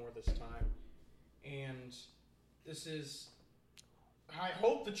Baltimore this time. And this is... I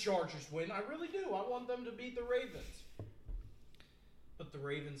hope the Chargers win. I really do. I want them to beat the Ravens. But the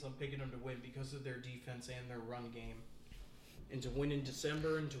Ravens, I'm picking them to win because of their defense and their run game. And to win in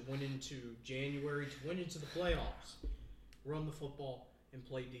December and to win into January, to win into the playoffs. Run the football and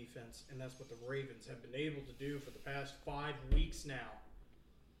play defense. And that's what the Ravens have been able to do for the past 5 weeks now.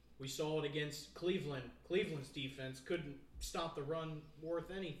 We saw it against Cleveland. Cleveland's defense couldn't stop the run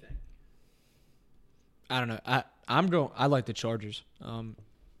worth anything. I don't know. I like the Chargers.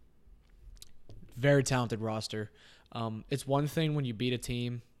 Very talented roster. It's one thing when you beat a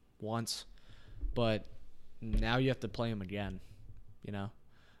team once, but now you have to play them again. You know,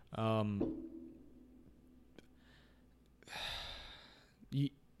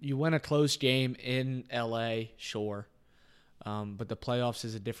 you win a close game in LA, sure, but the playoffs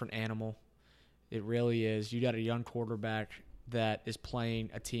is a different animal. It really is. You got a young quarterback that is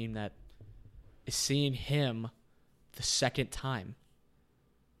playing a team that is seeing him the second time.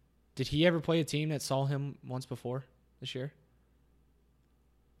 Did he ever play a team that saw him once before this year?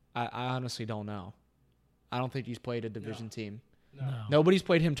 I honestly don't know. I don't think he's played a division team. No. Nobody's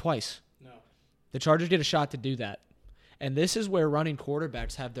played him twice. No. The Chargers get a shot to do that. And this is where running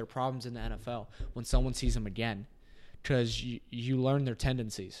quarterbacks have their problems in the NFL when someone sees them again. Because you learn their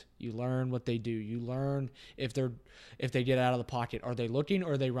tendencies. You learn what they do. You learn if they get out of the pocket. Are they looking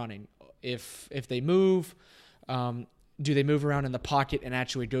or are they running? If they move, do they move around in the pocket and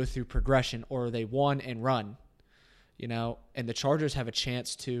actually go through progression, or are they one and run? You know, and the Chargers have a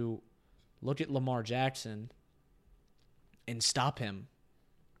chance to look at Lamar Jackson and stop him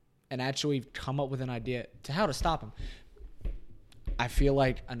and actually come up with an idea to how to stop him. I feel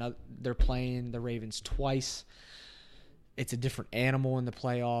like they're playing the Ravens twice. It's a different animal in the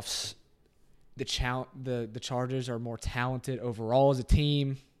playoffs. The Chargers are more talented overall as a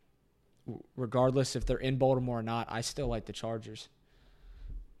team. Regardless if they're in Baltimore or not, I still like the Chargers.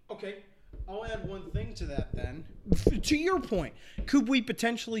 Okay, I'll add one thing to that then. To your point, could we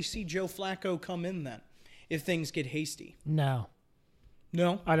potentially see Joe Flacco come in then if things get hasty? No.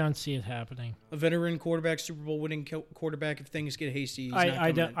 No? I don't see it happening. A veteran quarterback, Super Bowl winning quarterback, if things get hasty, he's not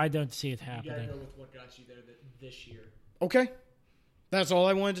coming in. I don't see it You happening. gotta go with what got you there this year. Okay. That's all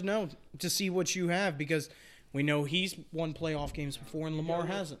I wanted to know, to see what you have, because we know he's won playoff games before and Lamar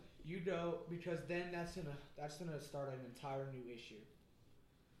hasn't. You know, because then that's gonna start an entire new issue,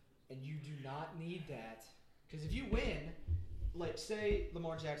 and you do not need that. Because if you win, like say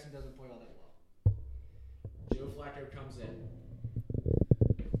Lamar Jackson doesn't play all that well, Joe Flacco comes in.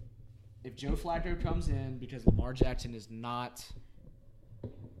 If Joe Flacco comes in because Lamar Jackson is not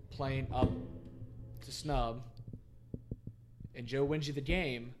playing up to snub, and Joe wins you the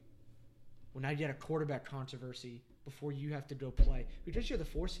game, well, now you got a quarterback controversy before you have to go play. Because you're the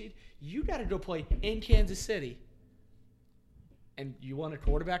 4 seed, you got to go play in Kansas City. And you want a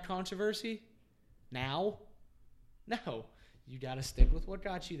quarterback controversy now? No. You got to stick with what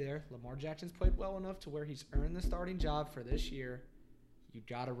got you there. Lamar Jackson's played well enough to where he's earned the starting job for this year. You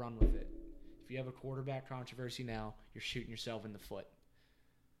got to run with it. If you have a quarterback controversy now, you're shooting yourself in the foot.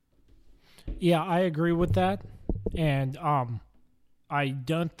 Yeah, I agree with that. And I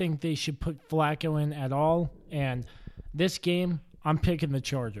don't think they should put Flacco in at all. And this game, I'm picking the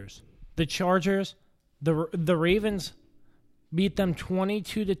Chargers. The Chargers, the Ravens beat them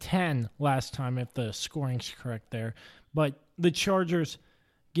 22-10 last time, if the scoring's correct there. But the Chargers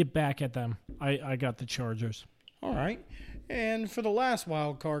get back at them. I got the Chargers. All right. And for the last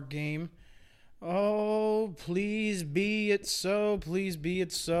wild card game, oh, please be it so. Please be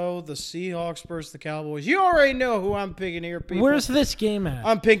it so. The Seahawks versus the Cowboys. You already know who I'm picking here, people. Where's this game at?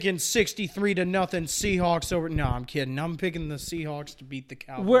 I'm picking 63-0 Seahawks over. No, I'm kidding. I'm picking the Seahawks to beat the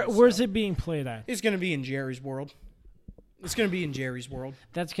Cowboys. Where's it being played at? It's going to be in Jerry's World. It's going to be in Jerry's World.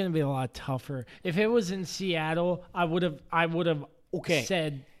 That's going to be a lot tougher. If it was in Seattle, I would have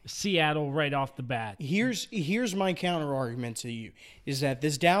said Seattle right off the bat. Here's my counter argument to you is that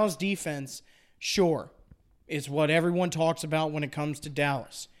this Dallas defense, sure, is what everyone talks about when it comes to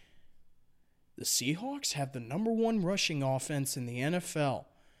Dallas. The Seahawks have the number 1 rushing offense in the NFL.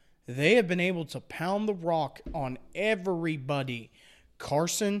 They have been able to pound the rock on everybody.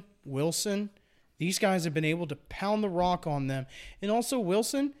 Carson, Wilson, these guys have been able to pound the rock on them. And also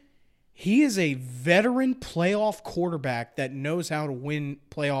Wilson, he is a veteran playoff quarterback that knows how to win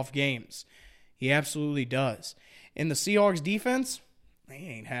playoff games. He absolutely does. And the Seahawks defense, they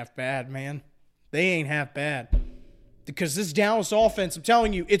ain't half bad, man. They ain't half bad. Because this Dallas offense, I'm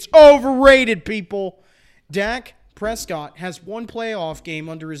telling you, it's overrated, people. Dak Prescott has 1 playoff game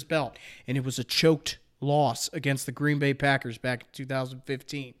under his belt, and it was a choked loss against the Green Bay Packers back in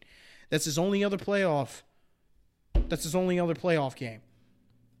 2015. That's his only other playoff. That's his only other playoff game.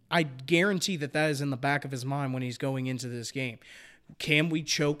 I guarantee that is in the back of his mind when he's going into this game. Can we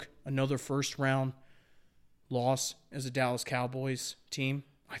choke another first-round loss as a Dallas Cowboys team?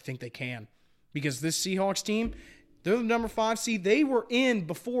 I think they can. Because this Seahawks team, they're the number 5 seed. They were in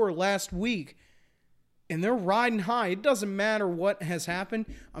before last week, and they're riding high. It doesn't matter what has happened.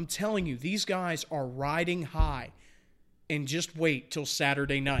 I'm telling you, these guys are riding high. And just wait till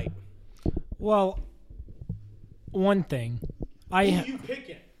Saturday night. Well, one thing. Who are you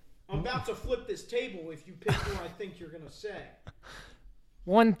picking? I'm about to flip this table if you pick who I think you're going to say.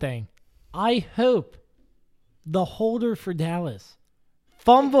 One thing. I hope the holder for Dallas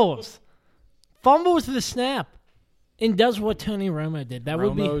fumbles the snap and does what Tony Romo did.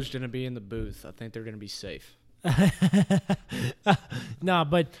 Romo's going to be in the booth. I think they're going to be safe. No,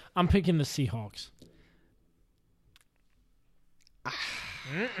 but I'm picking the Seahawks.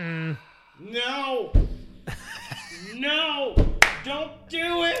 No! No! Don't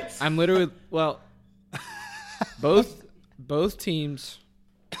do it! I'm literally both teams,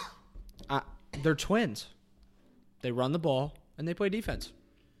 they're twins. They run the ball and they play defense.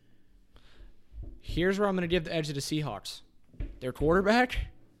 Here's where I'm going to give the edge to the Seahawks. Their quarterback,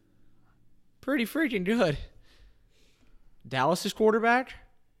 pretty freaking good. Dallas's quarterback,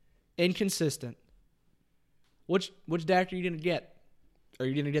 inconsistent. Which Dak are you going to get? Are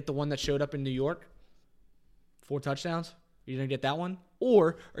you going to get the one that showed up in New York? 4 touchdowns? Are you going to get that one?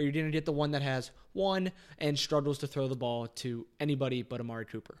 Or are you going to get the one that has 1 and struggles to throw the ball to anybody but Amari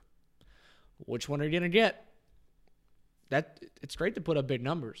Cooper? Which one are you going to get? It's great to put up big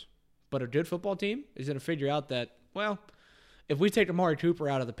numbers, but a good football team is going to figure out that, well, if we take Amari Cooper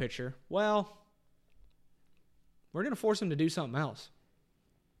out of the picture, well, we're going to force him to do something else.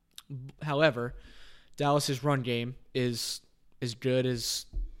 However, Dallas's run game is as good as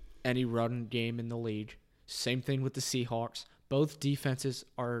any run game in the league. Same thing with the Seahawks. Both defenses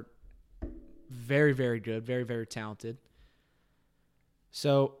are very, very good, very, very talented.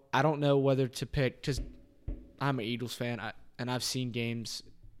 So I don't know whether to pick, because I'm an Eagles fan, and I've seen games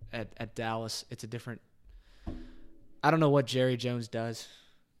at Dallas. It's a different – I don't know what Jerry Jones does,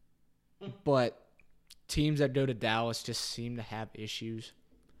 but teams that go to Dallas just seem to have issues.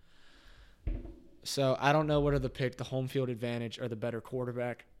 So I don't know whether to pick the home field advantage or the better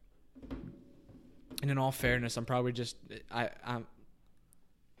quarterback. And in all fairness, I'm probably just I'm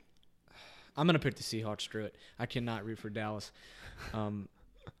going to pick the Seahawks. Screw it. I cannot root for Dallas. I'm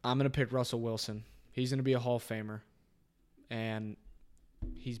going to pick Russell Wilson. He's going to be a Hall of Famer, and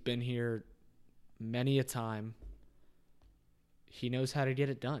he's been here many a time. He knows how to get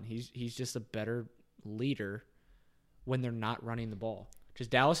it done. He's just a better leader when they're not running the ball. Because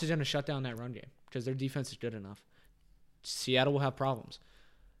Dallas is going to shut down that run game because their defense is good enough. Seattle will have problems.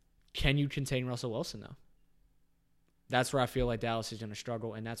 Can you contain Russell Wilson, though? That's where I feel like Dallas is going to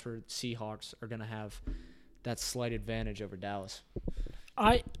struggle, and that's where Seahawks are going to have that slight advantage over Dallas.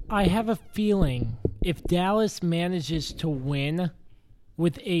 I have a feeling if Dallas manages to win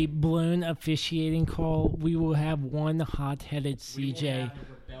with a blown officiating call, we will have one hot-headed CJ.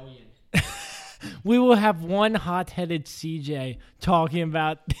 We will have one hot-headed CJ talking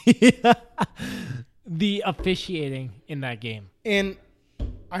about the officiating in that game. And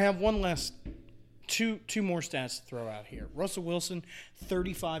I have one last two more stats to throw out here. Russell Wilson,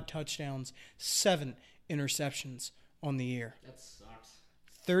 35 touchdowns, 7 interceptions on the year. That sucks.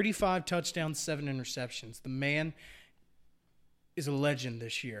 35 touchdowns, 7 interceptions. The man is a legend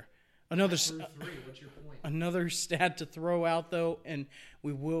this year. Another What's your point? Another stat to throw out, though, and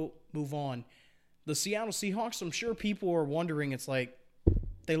we will move on. The Seattle Seahawks, I'm sure people are wondering, it's like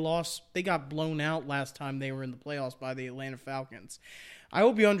they got blown out last time they were in the playoffs by the Atlanta Falcons. I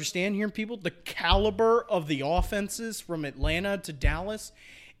hope you understand here, people, the caliber of the offenses from Atlanta to Dallas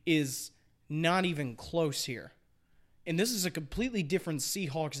is not even close here. And this is a completely different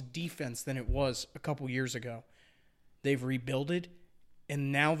Seahawks defense than it was a couple years ago. They've rebuilded,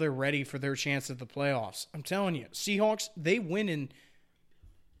 and now they're ready for their chance at the playoffs. I'm telling you, Seahawks, they win in.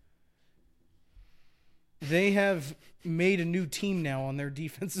 They have made a new team now on their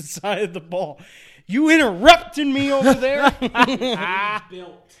defensive side of the ball. You interrupting me over there?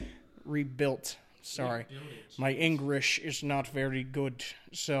 Rebuilt. Sorry. My English is not very good.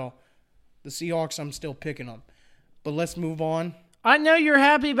 So, the Seahawks, I'm still picking them. But let's move on. I know you're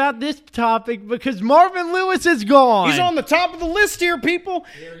happy about this topic because Marvin Lewis is gone. He's on the top of the list here, people.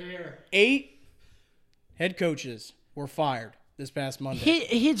 Here. 8 head coaches were fired this past Monday.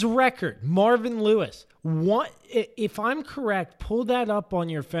 His record, Marvin Lewis. If I'm correct, pull that up on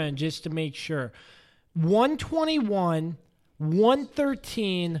your phone just to make sure. 121,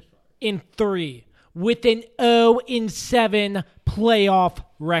 113, and 3 with an 0-7 playoff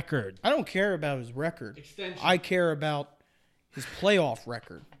record. I don't care about his record. I care about his playoff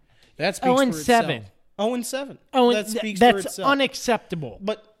record. That speaks for itself. 0-7. 0-7. That speaks for That's itself. unacceptable.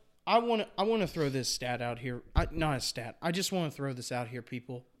 But I want to throw this stat out here. Not a stat. I just want to throw this out here,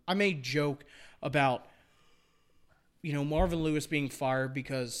 people. I made joke about, Marvin Lewis being fired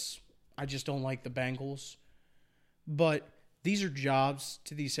because I just don't like the Bengals. But these are jobs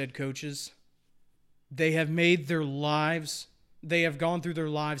to these head coaches. They have made their lives. They have gone through their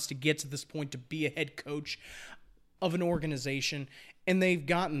lives to get to this point to be a head coach of an organization, and they've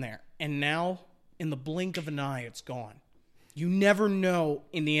gotten there. And now, in the blink of an eye, it's gone. You never know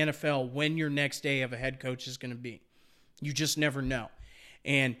in the NFL when your next day of a head coach is going to be. You just never know.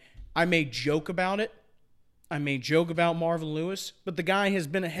 And I may joke about it. I may joke about Marvin Lewis, but the guy has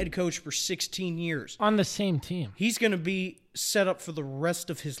been a head coach for 16 years. On the same team. He's going to be set up for the rest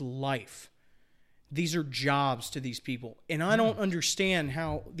of his life. These are jobs to these people. And I don't understand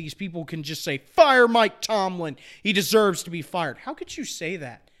how these people can just say, fire Mike Tomlin. He deserves to be fired. How could you say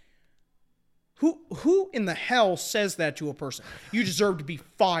that? Who in the hell says that to a person? You deserve to be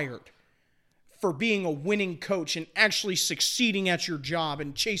fired for being a winning coach and actually succeeding at your job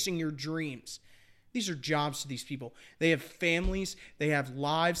and chasing your dreams. These are jobs to these people. They have families, they have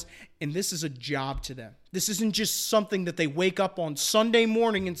lives, and this is a job to them. This isn't just something that they wake up on Sunday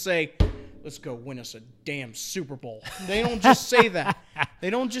morning and say, let's go win us a damn Super Bowl. They don't just say that.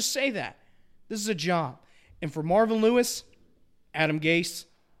 They don't just say that. This is a job. And for Marvin Lewis, Adam Gase,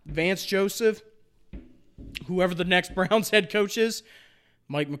 Vance Joseph, whoever the next Browns head coach is,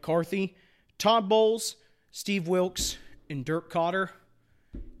 Mike McCarthy, Todd Bowles, Steve Wilkes, and Dirk Cotter,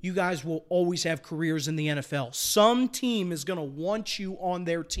 you guys will always have careers in the NFL. Some team is going to want you on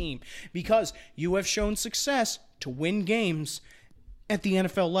their team because you have shown success to win games at the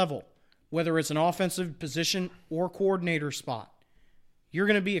NFL level, whether it's an offensive position or coordinator spot. You're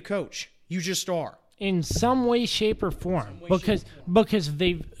going to be a coach. You just are. In some way, shape, or form. Because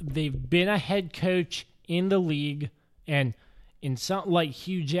they've been a head coach in the league, and in some, like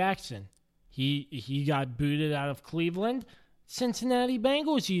Hugh Jackson, he got booted out of Cleveland. Cincinnati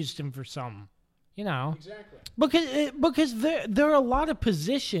Bengals used him for something, Exactly. Because there are a lot of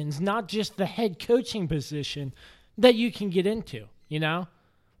positions, not just the head coaching position, that you can get into,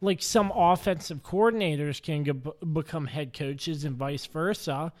 Like some offensive coordinators can become head coaches and vice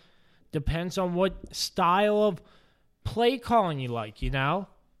versa. Depends on what style of play calling you like,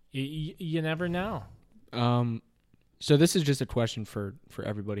 You never know. So this is just a question for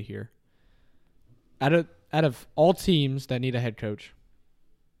everybody here. Out of all teams that need a head coach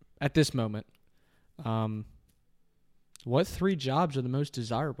at this moment, what 3 jobs are the most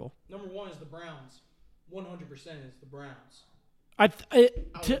desirable? Number 1 is the Browns. 100% is the Browns.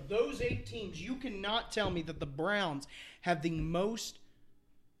 Out of those 8 teams, you cannot tell me that the Browns have the most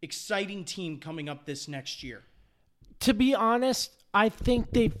exciting team coming up this next year. To be honest, I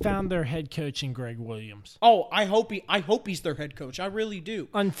think they found their head coach in Greg Williams. Oh, I hope he's their head coach. I really do.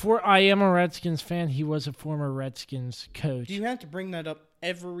 I am a Redskins fan. He was a former Redskins coach. Do you have to bring that up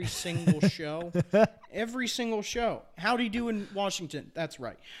every single show? Every single show. How'd he do in Washington? That's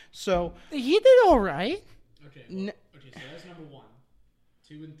right. So he did all right. Okay, so that's number 1,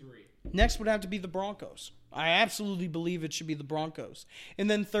 2, and 3. Next would have to be the Broncos. I absolutely believe it should be the Broncos. And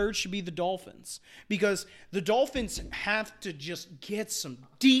then third should be the Dolphins. Because the Dolphins have to just get some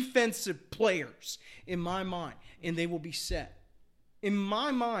defensive players, in my mind, and they will be set. In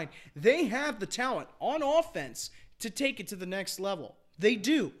my mind, they have the talent on offense to take it to the next level. They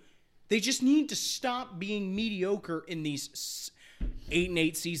do. They just need to stop being mediocre in these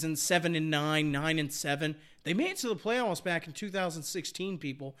 8-8 seasons, 7-9, 9-7. They made it to the playoffs back in 2016,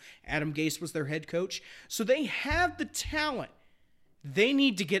 people. Adam Gase was their head coach. So they have the talent. They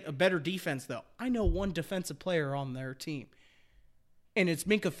need to get a better defense, though. I know one defensive player on their team, and it's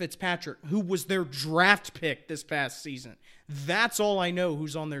Minkah Fitzpatrick, who was their draft pick this past season. That's all I know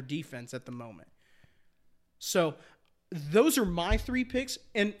who's on their defense at the moment. So those are my 3 picks.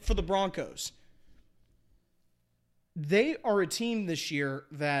 And for the Broncos, they are a team this year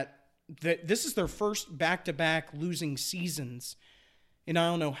that this is their first back-to-back losing seasons in I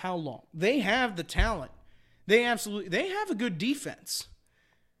don't know how long. They have the talent. They have a good defense.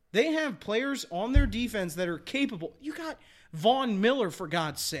 They have players on their defense that are capable. You got Von Miller, for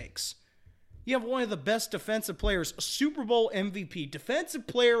God's sakes. You have one of the best defensive players, a Super Bowl MVP, Defensive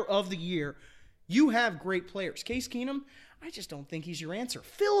Player of the Year. You have great players. Case Keenum, I just don't think he's your answer.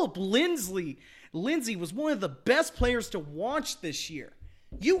 Philip Lindsay was one of the best players to watch this year.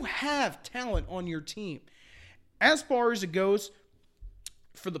 You have talent on your team. As far as it goes,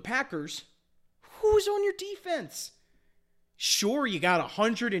 for the Packers, who's on your defense? Sure, you got a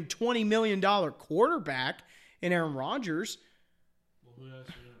 $120 million quarterback in Aaron Rodgers. Well, who else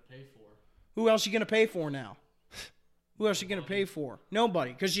are you going to pay for? Who else are you going to pay for now? Who else are you going to pay for?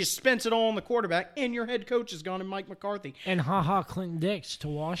 Nobody, because you spent it all on the quarterback, and your head coach is gone in Mike McCarthy. And Clinton Dix to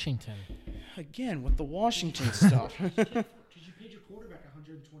Washington. Again, with the Washington stuff. Because you paid your quarterback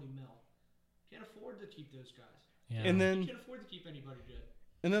 $120 million. Can't afford to keep those guys. Yeah. And then, You can't afford to keep anybody good.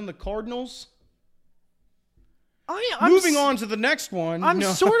 and then the Cardinals. I'm Moving on to the next one. I'm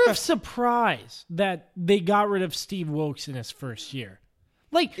sort of surprised that they got rid of Steve Wilkes in his first year.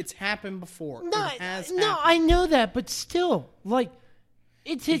 Like, It's happened before. no, It has no, happened. I know that, but still, like,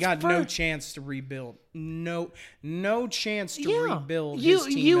 it's He his got first. no chance to rebuild. No chance to Yeah, rebuild you his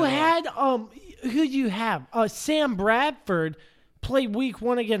team you at all. had who you have? Sam Bradford played Week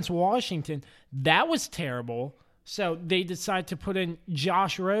 1 against Washington. That was terrible. So they decided to put in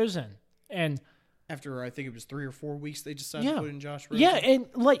Josh Rosen and. After I think it was 3 or 4 weeks, they decided to put in Josh Rosen. Yeah, and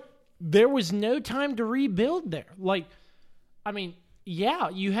like there was no time to rebuild there. Like, I mean, yeah,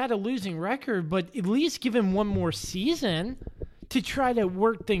 you had a losing record, but at least give him one more season to try to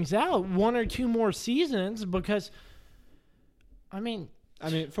work things out. 1 or 2 more seasons, because I mean,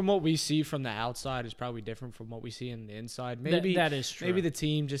 from what we see from the outside is probably different from what we see in the inside. Maybe that is true. Maybe the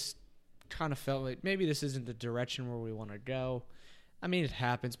team just kind of felt like maybe this isn't the direction where we want to go. I mean, it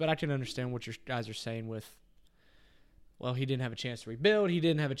happens, but I can understand what you guys are saying with, well, he didn't have a chance to rebuild. He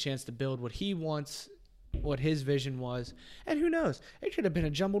didn't have a chance to build what he wants, what his vision was. And who knows? It could have been a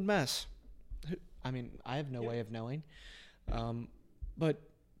jumbled mess. I mean, I have no way of knowing. But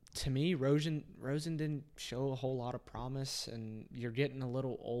to me, Rosen didn't show a whole lot of promise, and you're getting a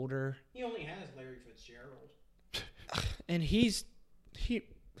little older. He only has Larry Fitzgerald. And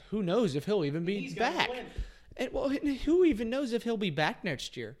who knows if he'll even be He's got back. to win. And well, who even knows if he'll be back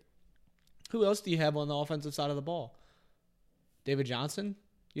next year? Who else do you have on the offensive side of the ball? David Johnson?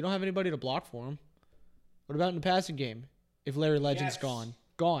 You don't have anybody to block for him. What about in the passing game? If Larry Legend's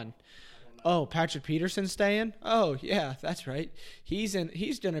gone. Oh, Patrick Peterson staying? Oh, yeah, that's right. He's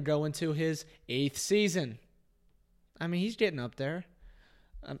going to go into his 8th season. I mean, he's getting up there.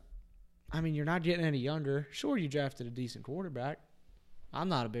 I mean, you're not getting any younger. Sure, you drafted a decent quarterback. I'm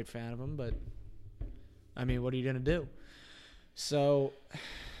not a big fan of him, but I mean, what are you going to do? So,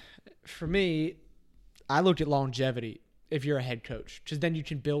 for me, I looked at longevity if you're a head coach, because then you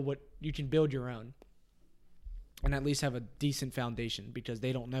can build your own, and at least have a decent foundation, because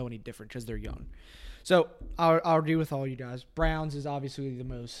they don't know any different because they're young. So I'll agree with all you guys. Browns is obviously the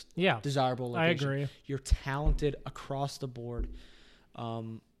most desirable location. I agree. You're talented across the board.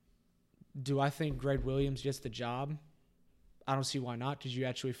 Do I think Greg Williams gets the job? I don't see why not, because you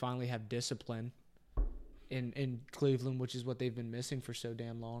actually finally have discipline in Cleveland, which is what they've been missing for so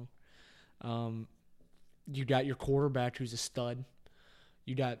damn long. You got your quarterback who's a stud.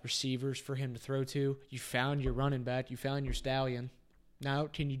 You got receivers for him to throw to. You found your running back. You found your stallion. Now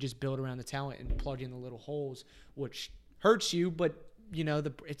can you just build around the talent and plug in the little holes, which hurts you, but you know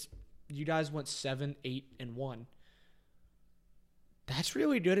you guys went 7-8-1. That's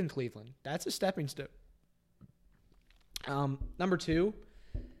really good in Cleveland. That's a stepping stone. Number 2,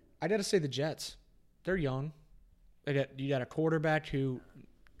 I got to say the Jets. They're young. You got a quarterback who,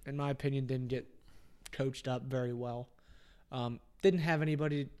 in my opinion, didn't get coached up very well. Didn't have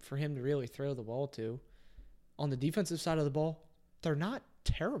anybody for him to really throw the ball to. On the defensive side of the ball, they're not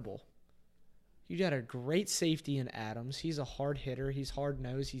terrible. You got a great safety in Adams. He's a hard hitter. He's hard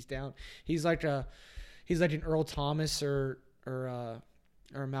nosed. He's down. He's like an Earl Thomas or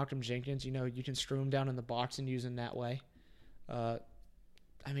Malcolm Jenkins. You know, you can screw him down in the box and use him that way. I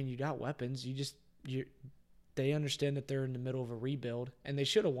mean, you got weapons. They understand that they're in the middle of a rebuild, and they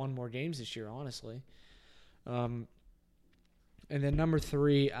should have won more games this year, honestly. And then number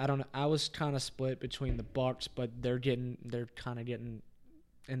 3, I was kind of split between the Bucs, but they're kind of getting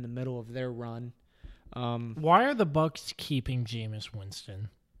in the middle of their run. Why are the Bucs keeping Jameis Winston?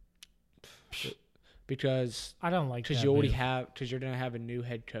 Because I don't like because that you already move. because you're gonna have a new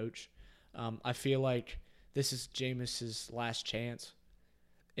head coach. I feel like this is Jameis's last chance.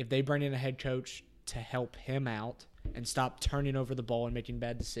 If they bring in a head coach to help him out and stop turning over the ball and making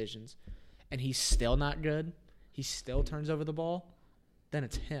bad decisions, and he's still not good, he still turns over the ball, then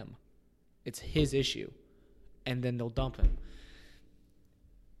it's him. It's his issue. And then they'll dump him.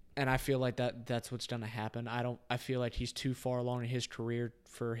 And I feel like that's what's going to happen. I feel like he's too far along in his career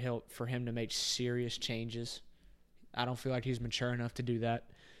for him to make serious changes. I don't feel like he's mature enough to do that.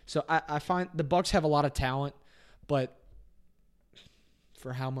 So I find the Bucs have a lot of talent, but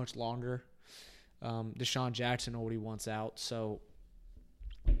for how much longer. Deshaun Jackson already wants out, so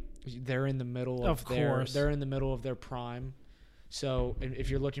they're in the middle of their prime. So if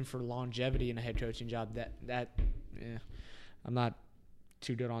you're looking for longevity in a head coaching job, I'm not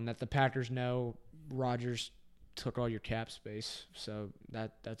too good on that. The Packers know Rodgers took all your cap space, so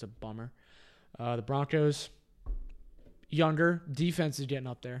that's a bummer. The Broncos, younger, defense is getting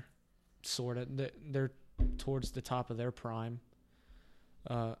up there, sort of. They're towards the top of their prime.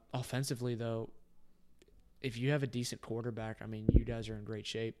 Offensively, though, if you have a decent quarterback, I mean, you guys are in great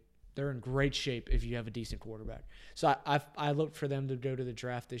shape. They're in great shape if you have a decent quarterback. So I look for them to go to the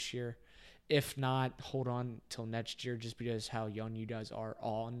draft this year. If not, hold on till next year just because how young you guys are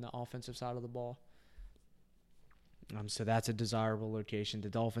on the offensive side of the ball. So that's a desirable location. The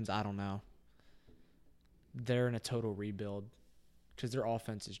Dolphins, I don't know. They're in a total rebuild because their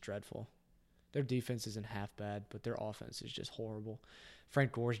offense is dreadful. Their defense isn't half bad, but their offense is just horrible.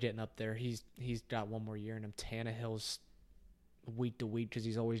 Frank Gore's getting up there. He's got one more year in him. Tannehill's week to week because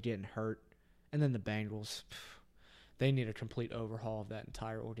he's always getting hurt. And then the Bengals, they need a complete overhaul of that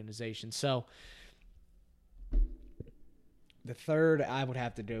entire organization. So the third, I would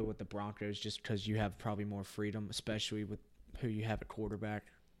have to go with the Broncos just because you have probably more freedom, especially with who you have at quarterback.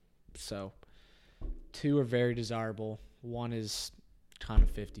 So 2 are very desirable. 1 is kind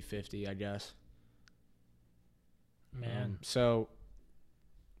of 50-50, I guess. Man. So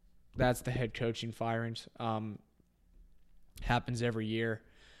that's the head coaching firings. Happens every year.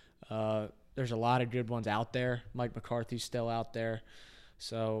 There's a lot of good ones out there. Mike McCarthy's still out there.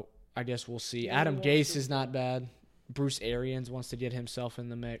 So I guess we'll see. Adam Gase is not bad. Bruce Arians wants to get himself in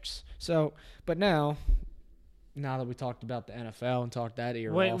the mix. So, but now that we talked about the NFL and talked that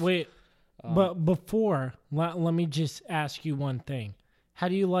ear off. Wait. But before, let me just ask you one thing. How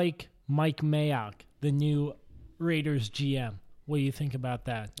do you like Mike Mayock, the new Raiders GM? What do you think about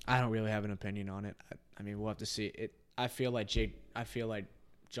that? I don't really have an opinion on it. I mean, we'll have to see. I feel like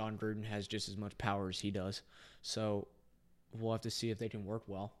John Gruden has just as much power as he does. So we'll have to see if they can work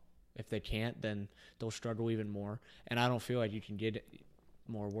well. If they can't, then they'll struggle even more. And I don't feel like you can get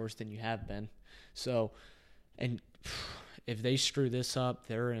more worse than you have been. So, and if they screw this up,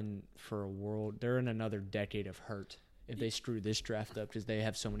 they're in another decade of hurt. If they screw this draft up because they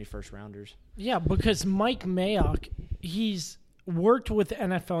have so many first rounders. Yeah, because Mike Mayock, he's worked with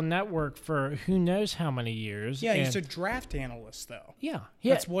NFL Network for who knows how many years. Yeah, he's a draft analyst, though. Yeah.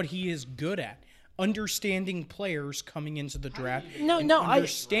 That's what he is good at. Understanding players coming into the draft.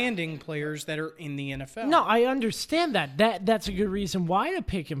 Understanding players that are in the NFL. No, I understand that. That's a good reason why to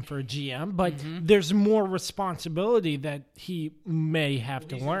pick him for a GM, but there's more responsibility that he may have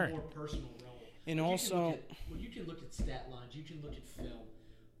to learn. More personal role. And you also, you can look at stat lines, you can look at film,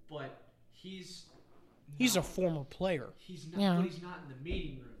 but he's a former player. He's not. But he's not in the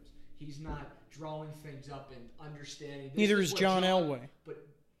meeting rooms. He's not drawing things up and understanding. Neither is John Elway.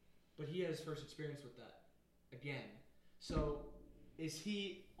 But he has first experience with that again. So is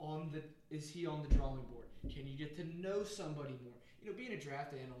he on the drawing board? Can you get to know somebody more? You know, being a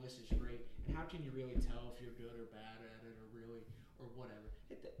draft analyst is great. And how can you really tell if you're good or bad at it or whatever?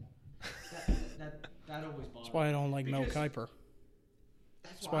 That always bothers me. That's why I don't like Mel Kiper.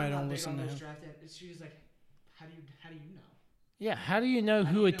 That's why I don't listen to him. She's like, how do you know? Yeah, how do you know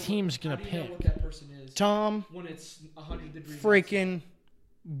who a team's going to pick? How do you know what that person is? Tom, when it's 100 degrees freaking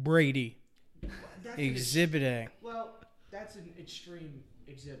Brady. Exhibit A. Well, that's an extreme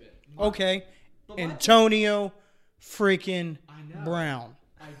exhibit. Okay. Antonio freaking Brown.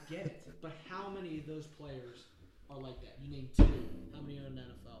 I get it. But how many of those players are like that? You name 2. How many are in the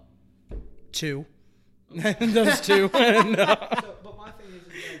NFL? 2. Okay. Those 2. No. But my thing is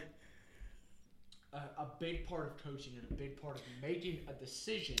like a big part of coaching and a big part of making a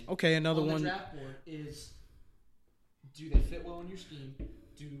decision another on the one. draft board is, do they fit well in your scheme?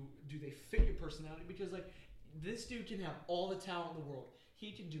 Do they fit your personality? Because like this dude can have all the talent in the world.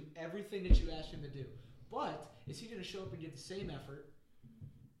 He can do everything that you ask him to do. But is he going to show up and get the same effort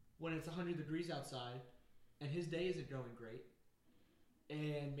when it's 100 degrees outside and his day isn't going great?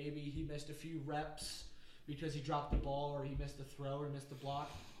 And maybe he missed a few reps because he dropped the ball or he missed the throw or missed the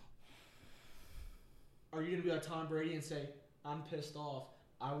block. Are you going to be like Tom Brady and say, I'm pissed off,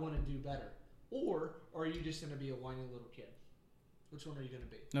 I want to do better? Or are you just going to be a whiny little kid? Which one are you going to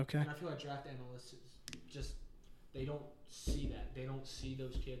be? Okay. And I feel like draft analysts they don't see that. They don't see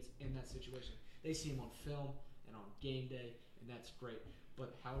those kids in that situation. They see them on film and on game day, and that's great.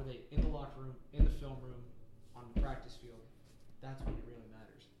 But how are they in the locker room, in the film room, on the practice field? That's when it really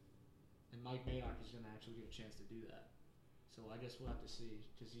matters. And Mike Mayock is going to actually get a chance to do that. So I guess we'll have to see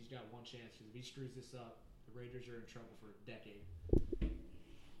because he's got one chance. Because if he screws this up, the Raiders are in trouble for a decade.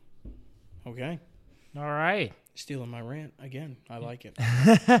 Okay. All right. Stealing my rant again. I like it.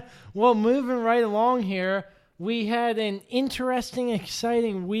 Well, moving right along here, we had an interesting,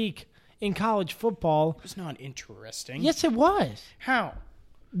 exciting week in college football. It's not interesting. Yes, it was. How?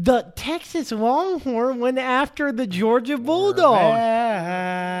 The Texas Longhorn went after the Georgia Bulldog.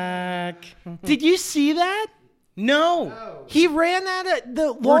 Back. Did you see that? No. He ran at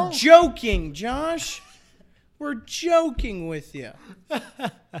the We're joking, Josh. We're joking with you.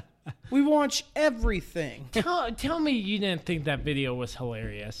 We watch everything. Tell me you didn't think that video was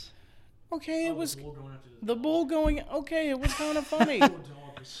hilarious. Okay, it was the bull going. Okay, it was kind of funny.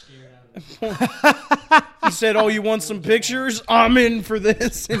 He said, "Oh, you want some pictures? I'm in for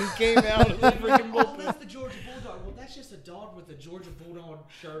this," and he came out of the freaking bull. Oh, that's the Georgia Bulldog. Well, that's just a dog with a Georgia Bulldog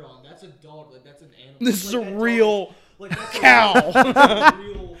shirt on. That's a dog. Like, that's an animal. This is like, a that real dog, like, that's cow. A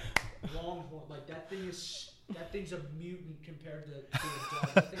real longhorn. Like, that thing's a mutant compared to a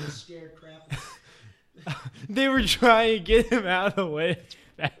dog. That thing is scared crap. They were trying to get him out of the way.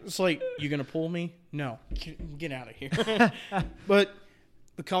 It's like, you gonna pull me? No, get out of here. But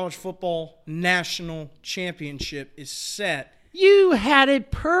the college football national championship is set. You had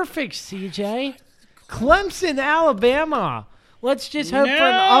it perfect, CJ. Clemson, Alabama. Let's just hope for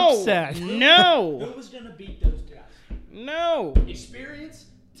an upset. No. Who was going to beat those guys? No. Experience,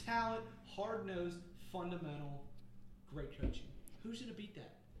 talent, hard-nosed, fundamental, great coaching. Who's going to beat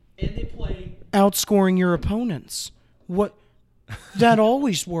that? And they play. Outscoring your opponents. What? That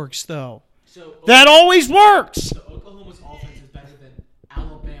always works, though. So That always works. So Oklahoma's offense is better than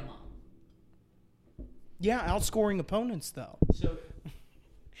Alabama. Yeah, outscoring opponents, though. So.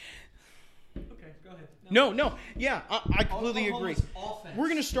 Okay, go ahead. No. Yeah, I completely agree. Oklahoma's offense. We're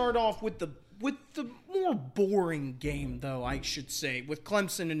gonna start off with the more boring game, though, I should say, with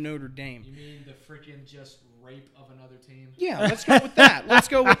Clemson and Notre Dame. You mean the freaking just rape of another team? Yeah, let's go with that. Let's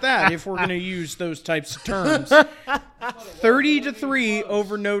go with that if we're gonna use those types of terms. 30-3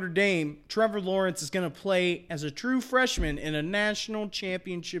 over Notre Dame. Trevor Lawrence is gonna play as a true freshman in a national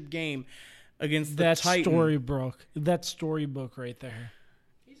championship game against the Titan. That storybook right there.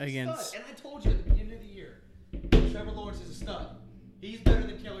 He's a Against- stud. And I told you at the beginning of the year, Trevor Lawrence is a stud. He's better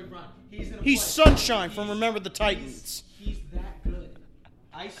than Kelly Bryant. He's sunshine from Remember the Titans. He's that good.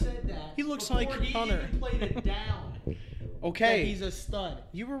 I said that. He looks before like he Hunter. even played it down. Okay. That he's a stud.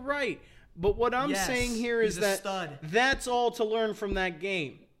 You were right. But what I'm Yes, saying here he's is a that stud. that's all to learn from that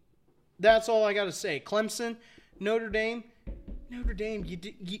game. That's all I got to say. Clemson, Notre Dame,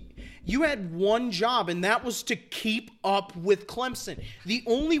 you had one job, and that was to keep up with Clemson. The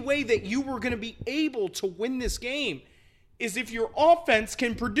only way that you were going to be able to win this game is if your offense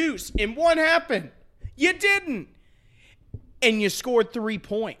can produce. And what happened? You didn't. And you scored 3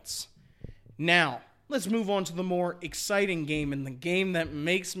 points. Now, let's move on to the more exciting game and the game that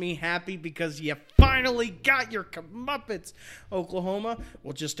makes me happy because you finally got your comeuppance. Oklahoma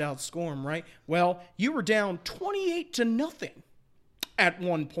will just outscore them, right? Well, you were down 28-0 at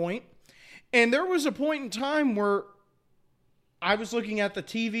one point. And there was a point in time where I was looking at the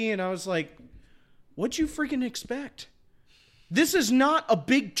TV and I was like, what'd you freaking expect? This is not a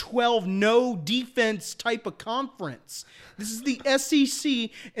Big 12 no defense type of conference. This is the SEC,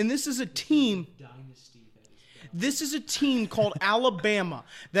 and this is a team. This is a team called Alabama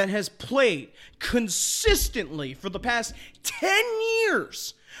that has played consistently for the past 10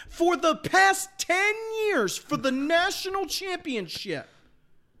 years. For the past 10 years for the national championship.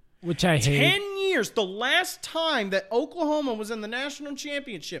 Which I hate. 10 years. The last time that Oklahoma was in the national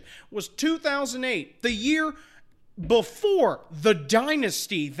championship was 2008. The year before the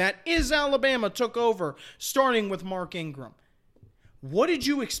dynasty that is Alabama took over, starting with Mark Ingram. What did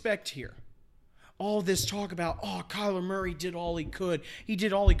you expect here? All this talk about, Kyler Murray did all he could. He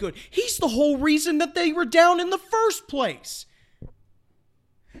did all he could. He's the whole reason that they were down in the first place.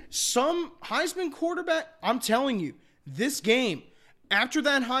 Some Heisman quarterback, I'm telling you, this game, after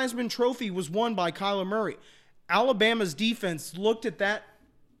that Heisman trophy was won by Kyler Murray, Alabama's defense looked at that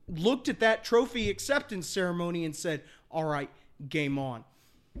trophy acceptance ceremony and said, all right, game on.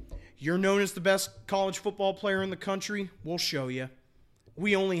 You're known as the best college football player in the country. We'll show you.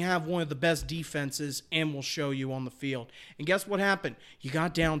 We only have one of the best defenses, and we'll show you on the field. And guess what happened? You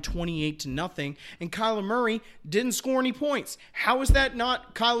got down 28-0, and Kyler Murray didn't score any points. How is that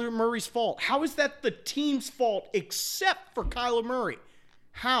not Kyler Murray's fault? How is that the team's fault except for Kyler Murray?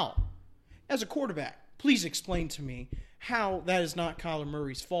 How? As a quarterback, please explain to me how that is not Kyler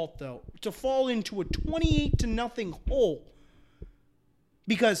Murray's fault, though, to fall into a 28-0 hole.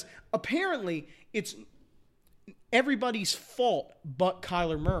 Because apparently it's everybody's fault but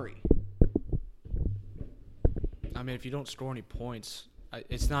Kyler Murray. I mean, if you don't score any points,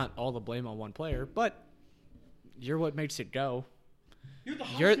 it's not all the blame on one player, but you're what makes it go. You're the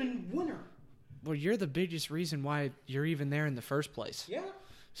Heisman winner. Well, you're the biggest reason why you're even there in the first place. Yeah.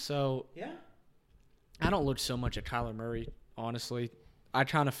 So Yeah. I don't look so much at Kyler Murray, honestly. I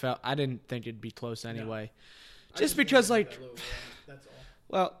didn't think it'd be close anyway. No. Just because, like, that's all.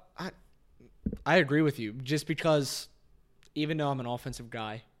 well, I agree with you. Just because, even though I'm an offensive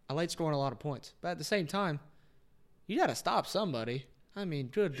guy, I like scoring a lot of points. But at the same time, you got to stop somebody. I mean,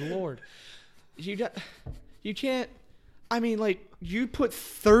 good Lord. You can't. I mean, like, you put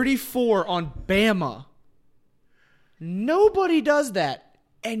 34 on Bama. Nobody does that,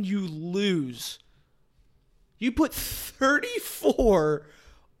 and you lose. You put 34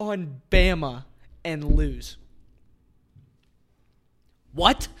 on Bama and lose.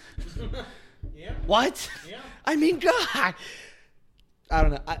 What? Yeah. What? Yeah. I mean, God. I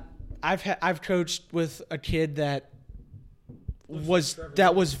don't know. I've coached with a kid that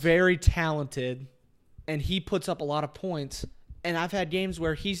was very talented, and he puts up a lot of points. And I've had games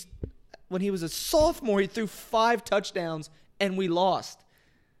where when he was a sophomore, he threw 5 touchdowns, and we lost.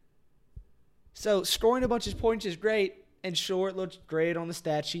 So scoring a bunch of points is great, and sure, it looks great on the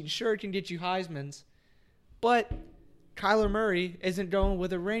stat sheet, and sure, it can get you Heismans. But Kyler Murray isn't going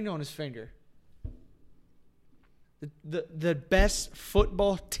with a ring on his finger. The best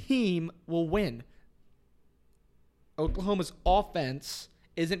football team will win. Oklahoma's offense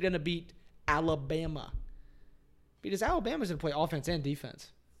isn't going to beat Alabama. Because Alabama's going to play offense and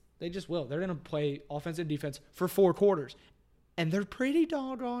defense. They just will. They're going to play offense and defense for 4 quarters. And they're pretty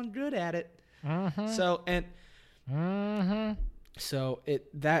doggone good at it. Mm-hmm. So, and Don't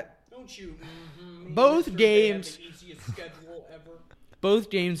you? Both games. The easiest schedule ever.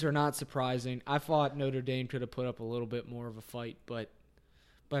 Both games are not surprising. I thought Notre Dame could have put up a little bit more of a fight, but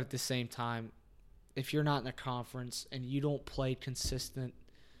at the same time, if you're not in a conference and you don't play consistent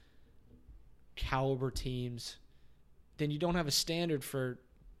caliber teams, then you don't have a standard for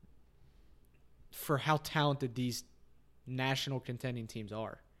how talented these national contending teams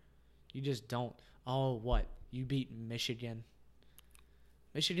are. You just don't. Oh, what? You beat Michigan.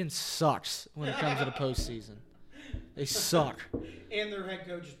 Michigan sucks when it comes to the postseason. They suck. And their head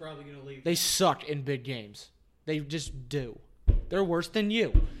coach is probably going to leave. They suck in big games. They just do. They're worse than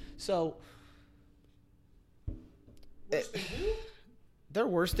you. So Worse than who? they're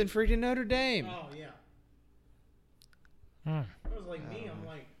worse than freaking Notre Dame. Oh, yeah. Hmm. That was like me. I'm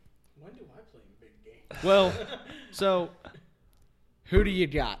like, when do I play in big games? Well, so who do you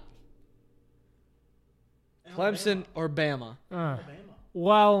got? Clemson or Bama? Alabama.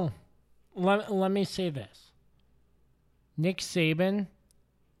 Well, let me say this. Nick Saban,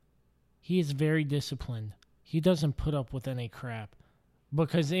 he is very disciplined. He doesn't put up with any crap.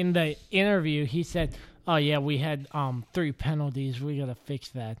 Because in the interview, he said, oh, yeah, we had 3 penalties. We got to fix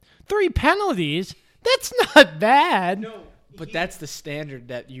that. 3 penalties? That's not bad. No. But that's the standard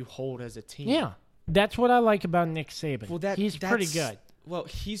that you hold as a team. Yeah. That's what I like about Nick Saban. Well, he's pretty good. Well,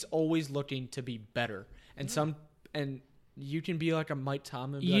 he's always looking to be better. And you can be like a Mike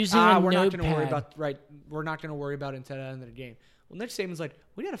Tomlin and be Using like, a we're not going to worry notepad. about we're not going to worry about it until the end of the game. Well, Nick Saban's like,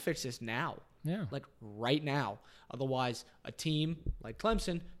 we got to fix this now. Yeah. Like right now. Otherwise, a team like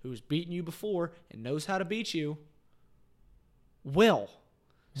Clemson, who's beaten you before and knows how to beat you, will.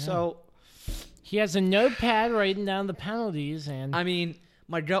 Yeah. So, He has a notepad writing down the penalties. And I mean,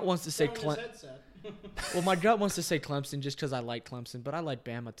 my gut wants to say On his Clemson. headset. Well, my gut wants to say Clemson just because I like Clemson, but I like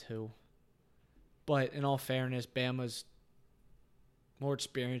Bama too. But in all fairness, Bama's more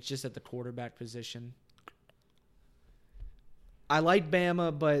experienced just at the quarterback position. I like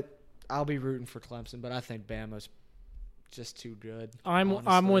Bama, but I'll be rooting for Clemson. But I think Bama's just too good. I'm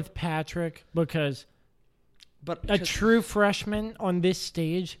honestly. with Patrick because But a true freshman on this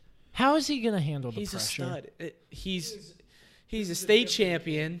stage, how is he going to handle the he's pressure? a stud. He's a state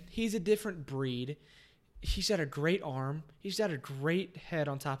champion. He's a different breed. He's got a great arm. He's got a great head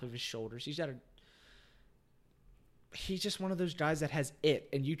on top of his shoulders. He's just one of those guys that has it,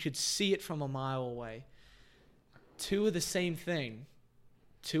 and you could see it from a mile away. Tua, the same thing.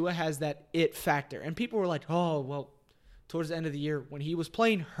 Tua has that it factor. And people were like, oh, well, towards the end of the year, when he was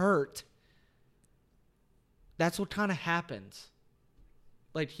playing hurt, that's what kind of happens.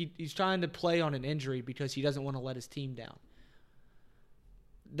 Like, he's trying to play on an injury because he doesn't want to let his team down.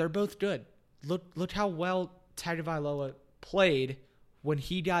 They're both good. Look how well Tagovailoa played when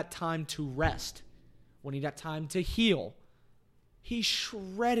he got time to rest, when he got time to heal. He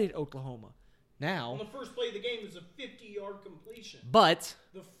shredded Oklahoma. On Now, the first play of the game, it was a 50-yard completion. but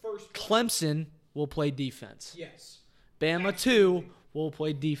The first play. Clemson will play defense. Yes. Bama, Absolutely. too, will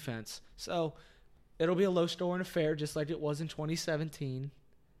play defense. So, It'll be a low-scoring affair just like it was in 2017.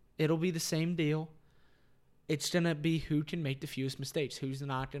 It'll be the same deal. It's going to be who can make the fewest mistakes, who's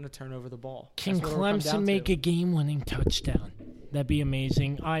not going to turn over the ball. Can Clemson make a game-winning touchdown? That'd be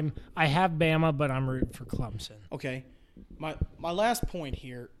amazing. I have Bama, but I'm rooting for Clemson. Okay. My last point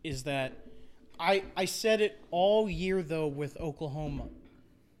here is that I said it all year, though, with Oklahoma.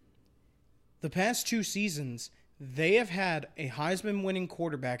 The past 2 seasons, they have had a Heisman-winning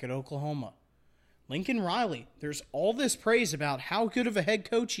quarterback at Oklahoma. Lincoln Riley. There's all this praise about how good of a head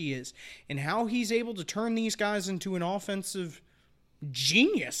coach he is and how he's able to turn these guys into an offensive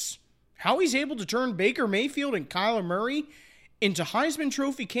genius. How he's able to turn Baker Mayfield and Kyler Murray into Heisman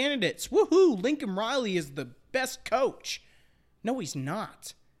Trophy candidates. Woohoo! Lincoln Riley is the best coach. No, he's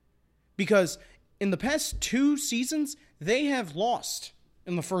not. Because in the past 2 seasons, they have lost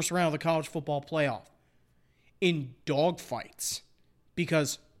in the first round of the college football playoff in dogfights.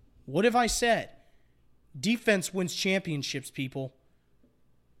 Because what have I said? Defense wins championships, people.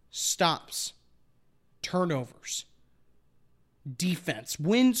 Stops. Turnovers. Defense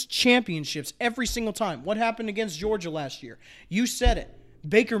wins championships every single time. What happened against Georgia last year? You said it.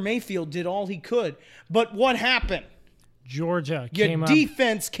 Baker Mayfield did all he could. But what happened? Georgia Your came up.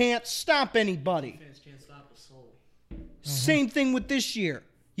 defense can't stop anybody. Defense can't stop a soul. Same thing with this year.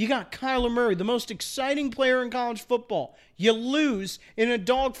 You got Kyler Murray, the most exciting player in college football. You lose in a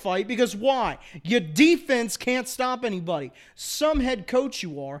dogfight because why? Your defense can't stop anybody. Some head coach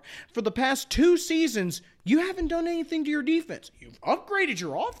you are. For the past 2 seasons, you haven't done anything to your defense. You've upgraded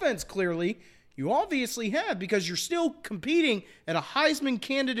your offense, clearly. You obviously have because you're still competing at a Heisman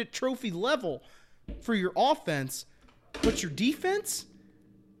candidate trophy level for your offense. But your defense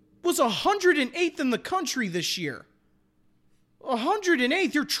was 108th in the country this year.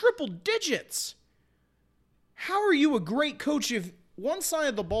 108th, you're triple digits. How are you a great coach if one side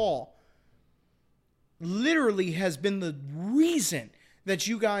of the ball literally has been the reason that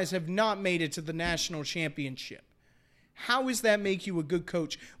you guys have not made it to the national championship? How does that make you a good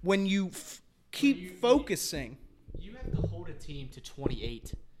coach when you keep focusing? You have to hold a team to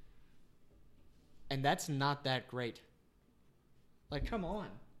 28. And that's not that great. Like, come on.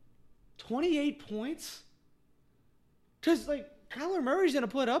 28 points? Because, like, Kyler Murray's going to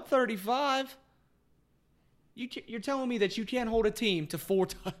put up 35. You're telling me that you can't hold a team to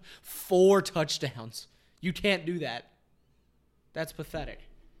four touchdowns. You can't do that. That's pathetic.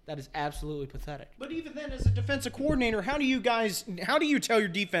 That is absolutely pathetic. But even then, as a defensive coordinator, how do you tell your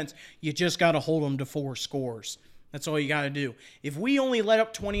defense, you just got to hold them to 4 scores? That's all you got to do. If we only let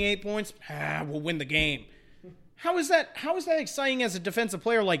up 28 points, we'll win the game. How is that exciting as a defensive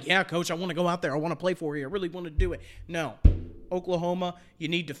player? Like, yeah, coach, I want to go out there. I want to play for you. I really want to do it. No. Oklahoma, you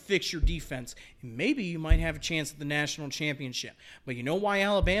need to fix your defense. And maybe you might have a chance at the national championship. But you know why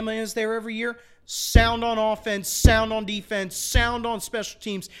Alabama is there every year? Sound on offense, sound on defense, sound on special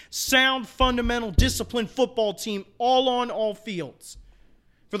teams, sound fundamental disciplined football team, all on all fields.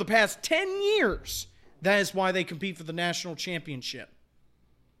 For the past 10 years, that is why they compete for the national championship.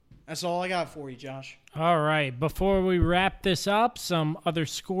 That's all I got for you, Josh. All right. Before we wrap this up, some other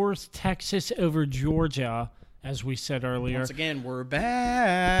scores. Texas over Georgia, as we said earlier. Once again, we're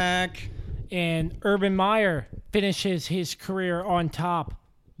back. And Urban Meyer finishes his career on top,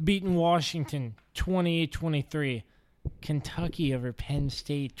 beating Washington 28-23. Kentucky over Penn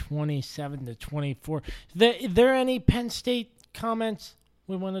State 27-24. Is there any Penn State comments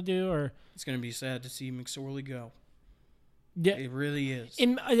we want to do? Or it's going to be sad to see McSorley go. Yeah, it really is.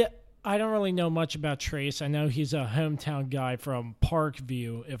 I don't really know much about Trace. I know he's a hometown guy from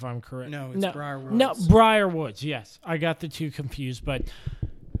Parkview, if I'm correct. No, it's Briarwoods. No, Briarwoods, yes. I got the two confused, but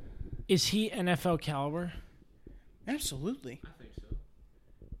is he NFL caliber? Absolutely. I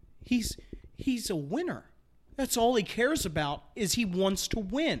think so. He's a winner. That's all he cares about is he wants to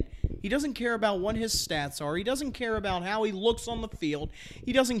win. He doesn't care about what his stats are. He doesn't care about how he looks on the field.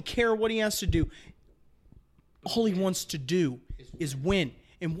 He doesn't care what he has to do. All he wants to do is win.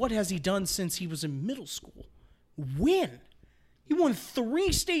 And what has he done since he was in middle school? Win. He won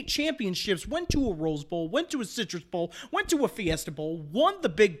 3 state championships, went to a Rose Bowl, went to a Citrus Bowl, went to a Fiesta Bowl, won the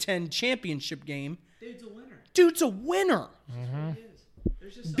Big Ten championship game. Dude's a winner. Mm-hmm.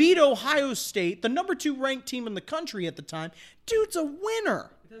 Beat Ohio State, the number 2 ranked team in the country at the time. Dude's a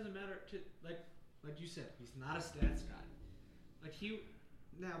winner. It doesn't matter. Like you said, he's not a stats guy.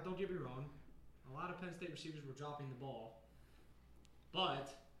 Now, don't get me wrong. A lot of Penn State receivers were dropping the ball.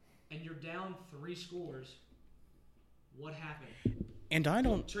 And you're down 3 scores. What happened? And I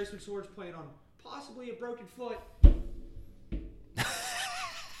don't... Trace McSorley's playing on possibly a broken foot.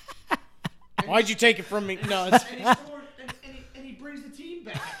 Why'd you take it from me? No, and he brings the team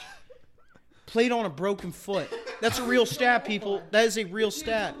back. played on a broken foot. That's a real stat, people. That is a real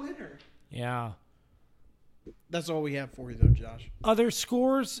stat. Yeah. That's all we have for you, though, Josh. Other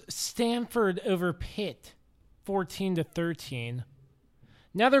scores, Stanford over Pitt, 14-13.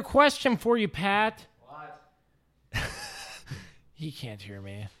 Another question for you, Pat. What? He can't hear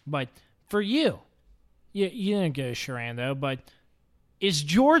me. But for you didn't go to Sharando, but is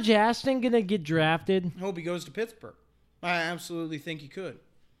George Aston going to get drafted? I hope he goes to Pittsburgh. I absolutely think he could.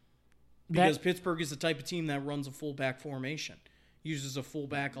 Because Pittsburgh is the type of team that runs a fullback formation. Uses a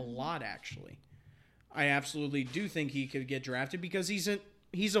fullback a lot, actually. I absolutely do think he could get drafted because he's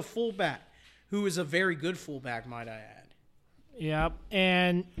a fullback who is a very good fullback, might I add. Yep.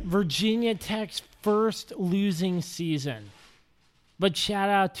 And Virginia Tech's first losing season. But shout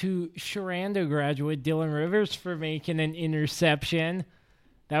out to Sharando graduate Dylan Rivers for making an interception.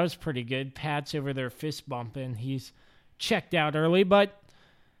 That was pretty good. Pat's over there fist bumping. He's checked out early, but,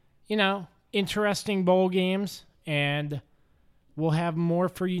 interesting bowl games, and we'll have more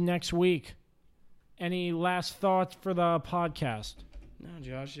for you next week. Any last thoughts for the podcast? No,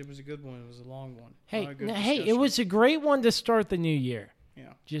 Josh, it was a good one. It was a long one. Hey, it was a great one to start the new year.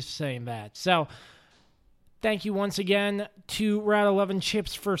 Yeah. Just saying that. So, thank you once again to Route 11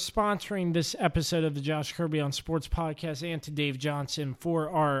 Chips for sponsoring this episode of the Josh Kirby on Sports Podcast, and to Dave Johnson for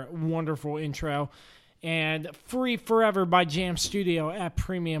our wonderful intro. And free forever by Jam Studio at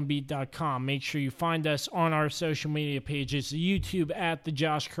premiumbeat.com. Make sure you find us on our social media pages, YouTube at the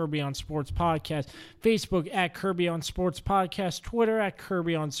Josh Kirby on Sports Podcast, Facebook at Kirby on Sports Podcast, Twitter at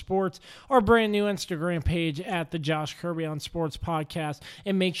Kirby on Sports, our brand new Instagram page at the Josh Kirby on Sports Podcast,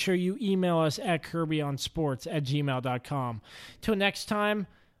 and make sure you email us at kirbyonsports@gmail.com. Till next time,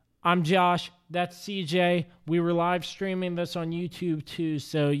 I'm Josh. That's CJ. We were live streaming this on YouTube too,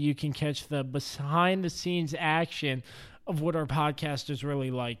 so you can catch the behind-the-scenes action of what our podcast is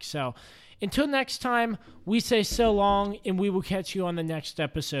really like. So until next time, we say so long, and we will catch you on the next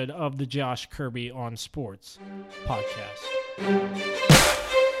episode of the Josh Kirby on Sports Podcast.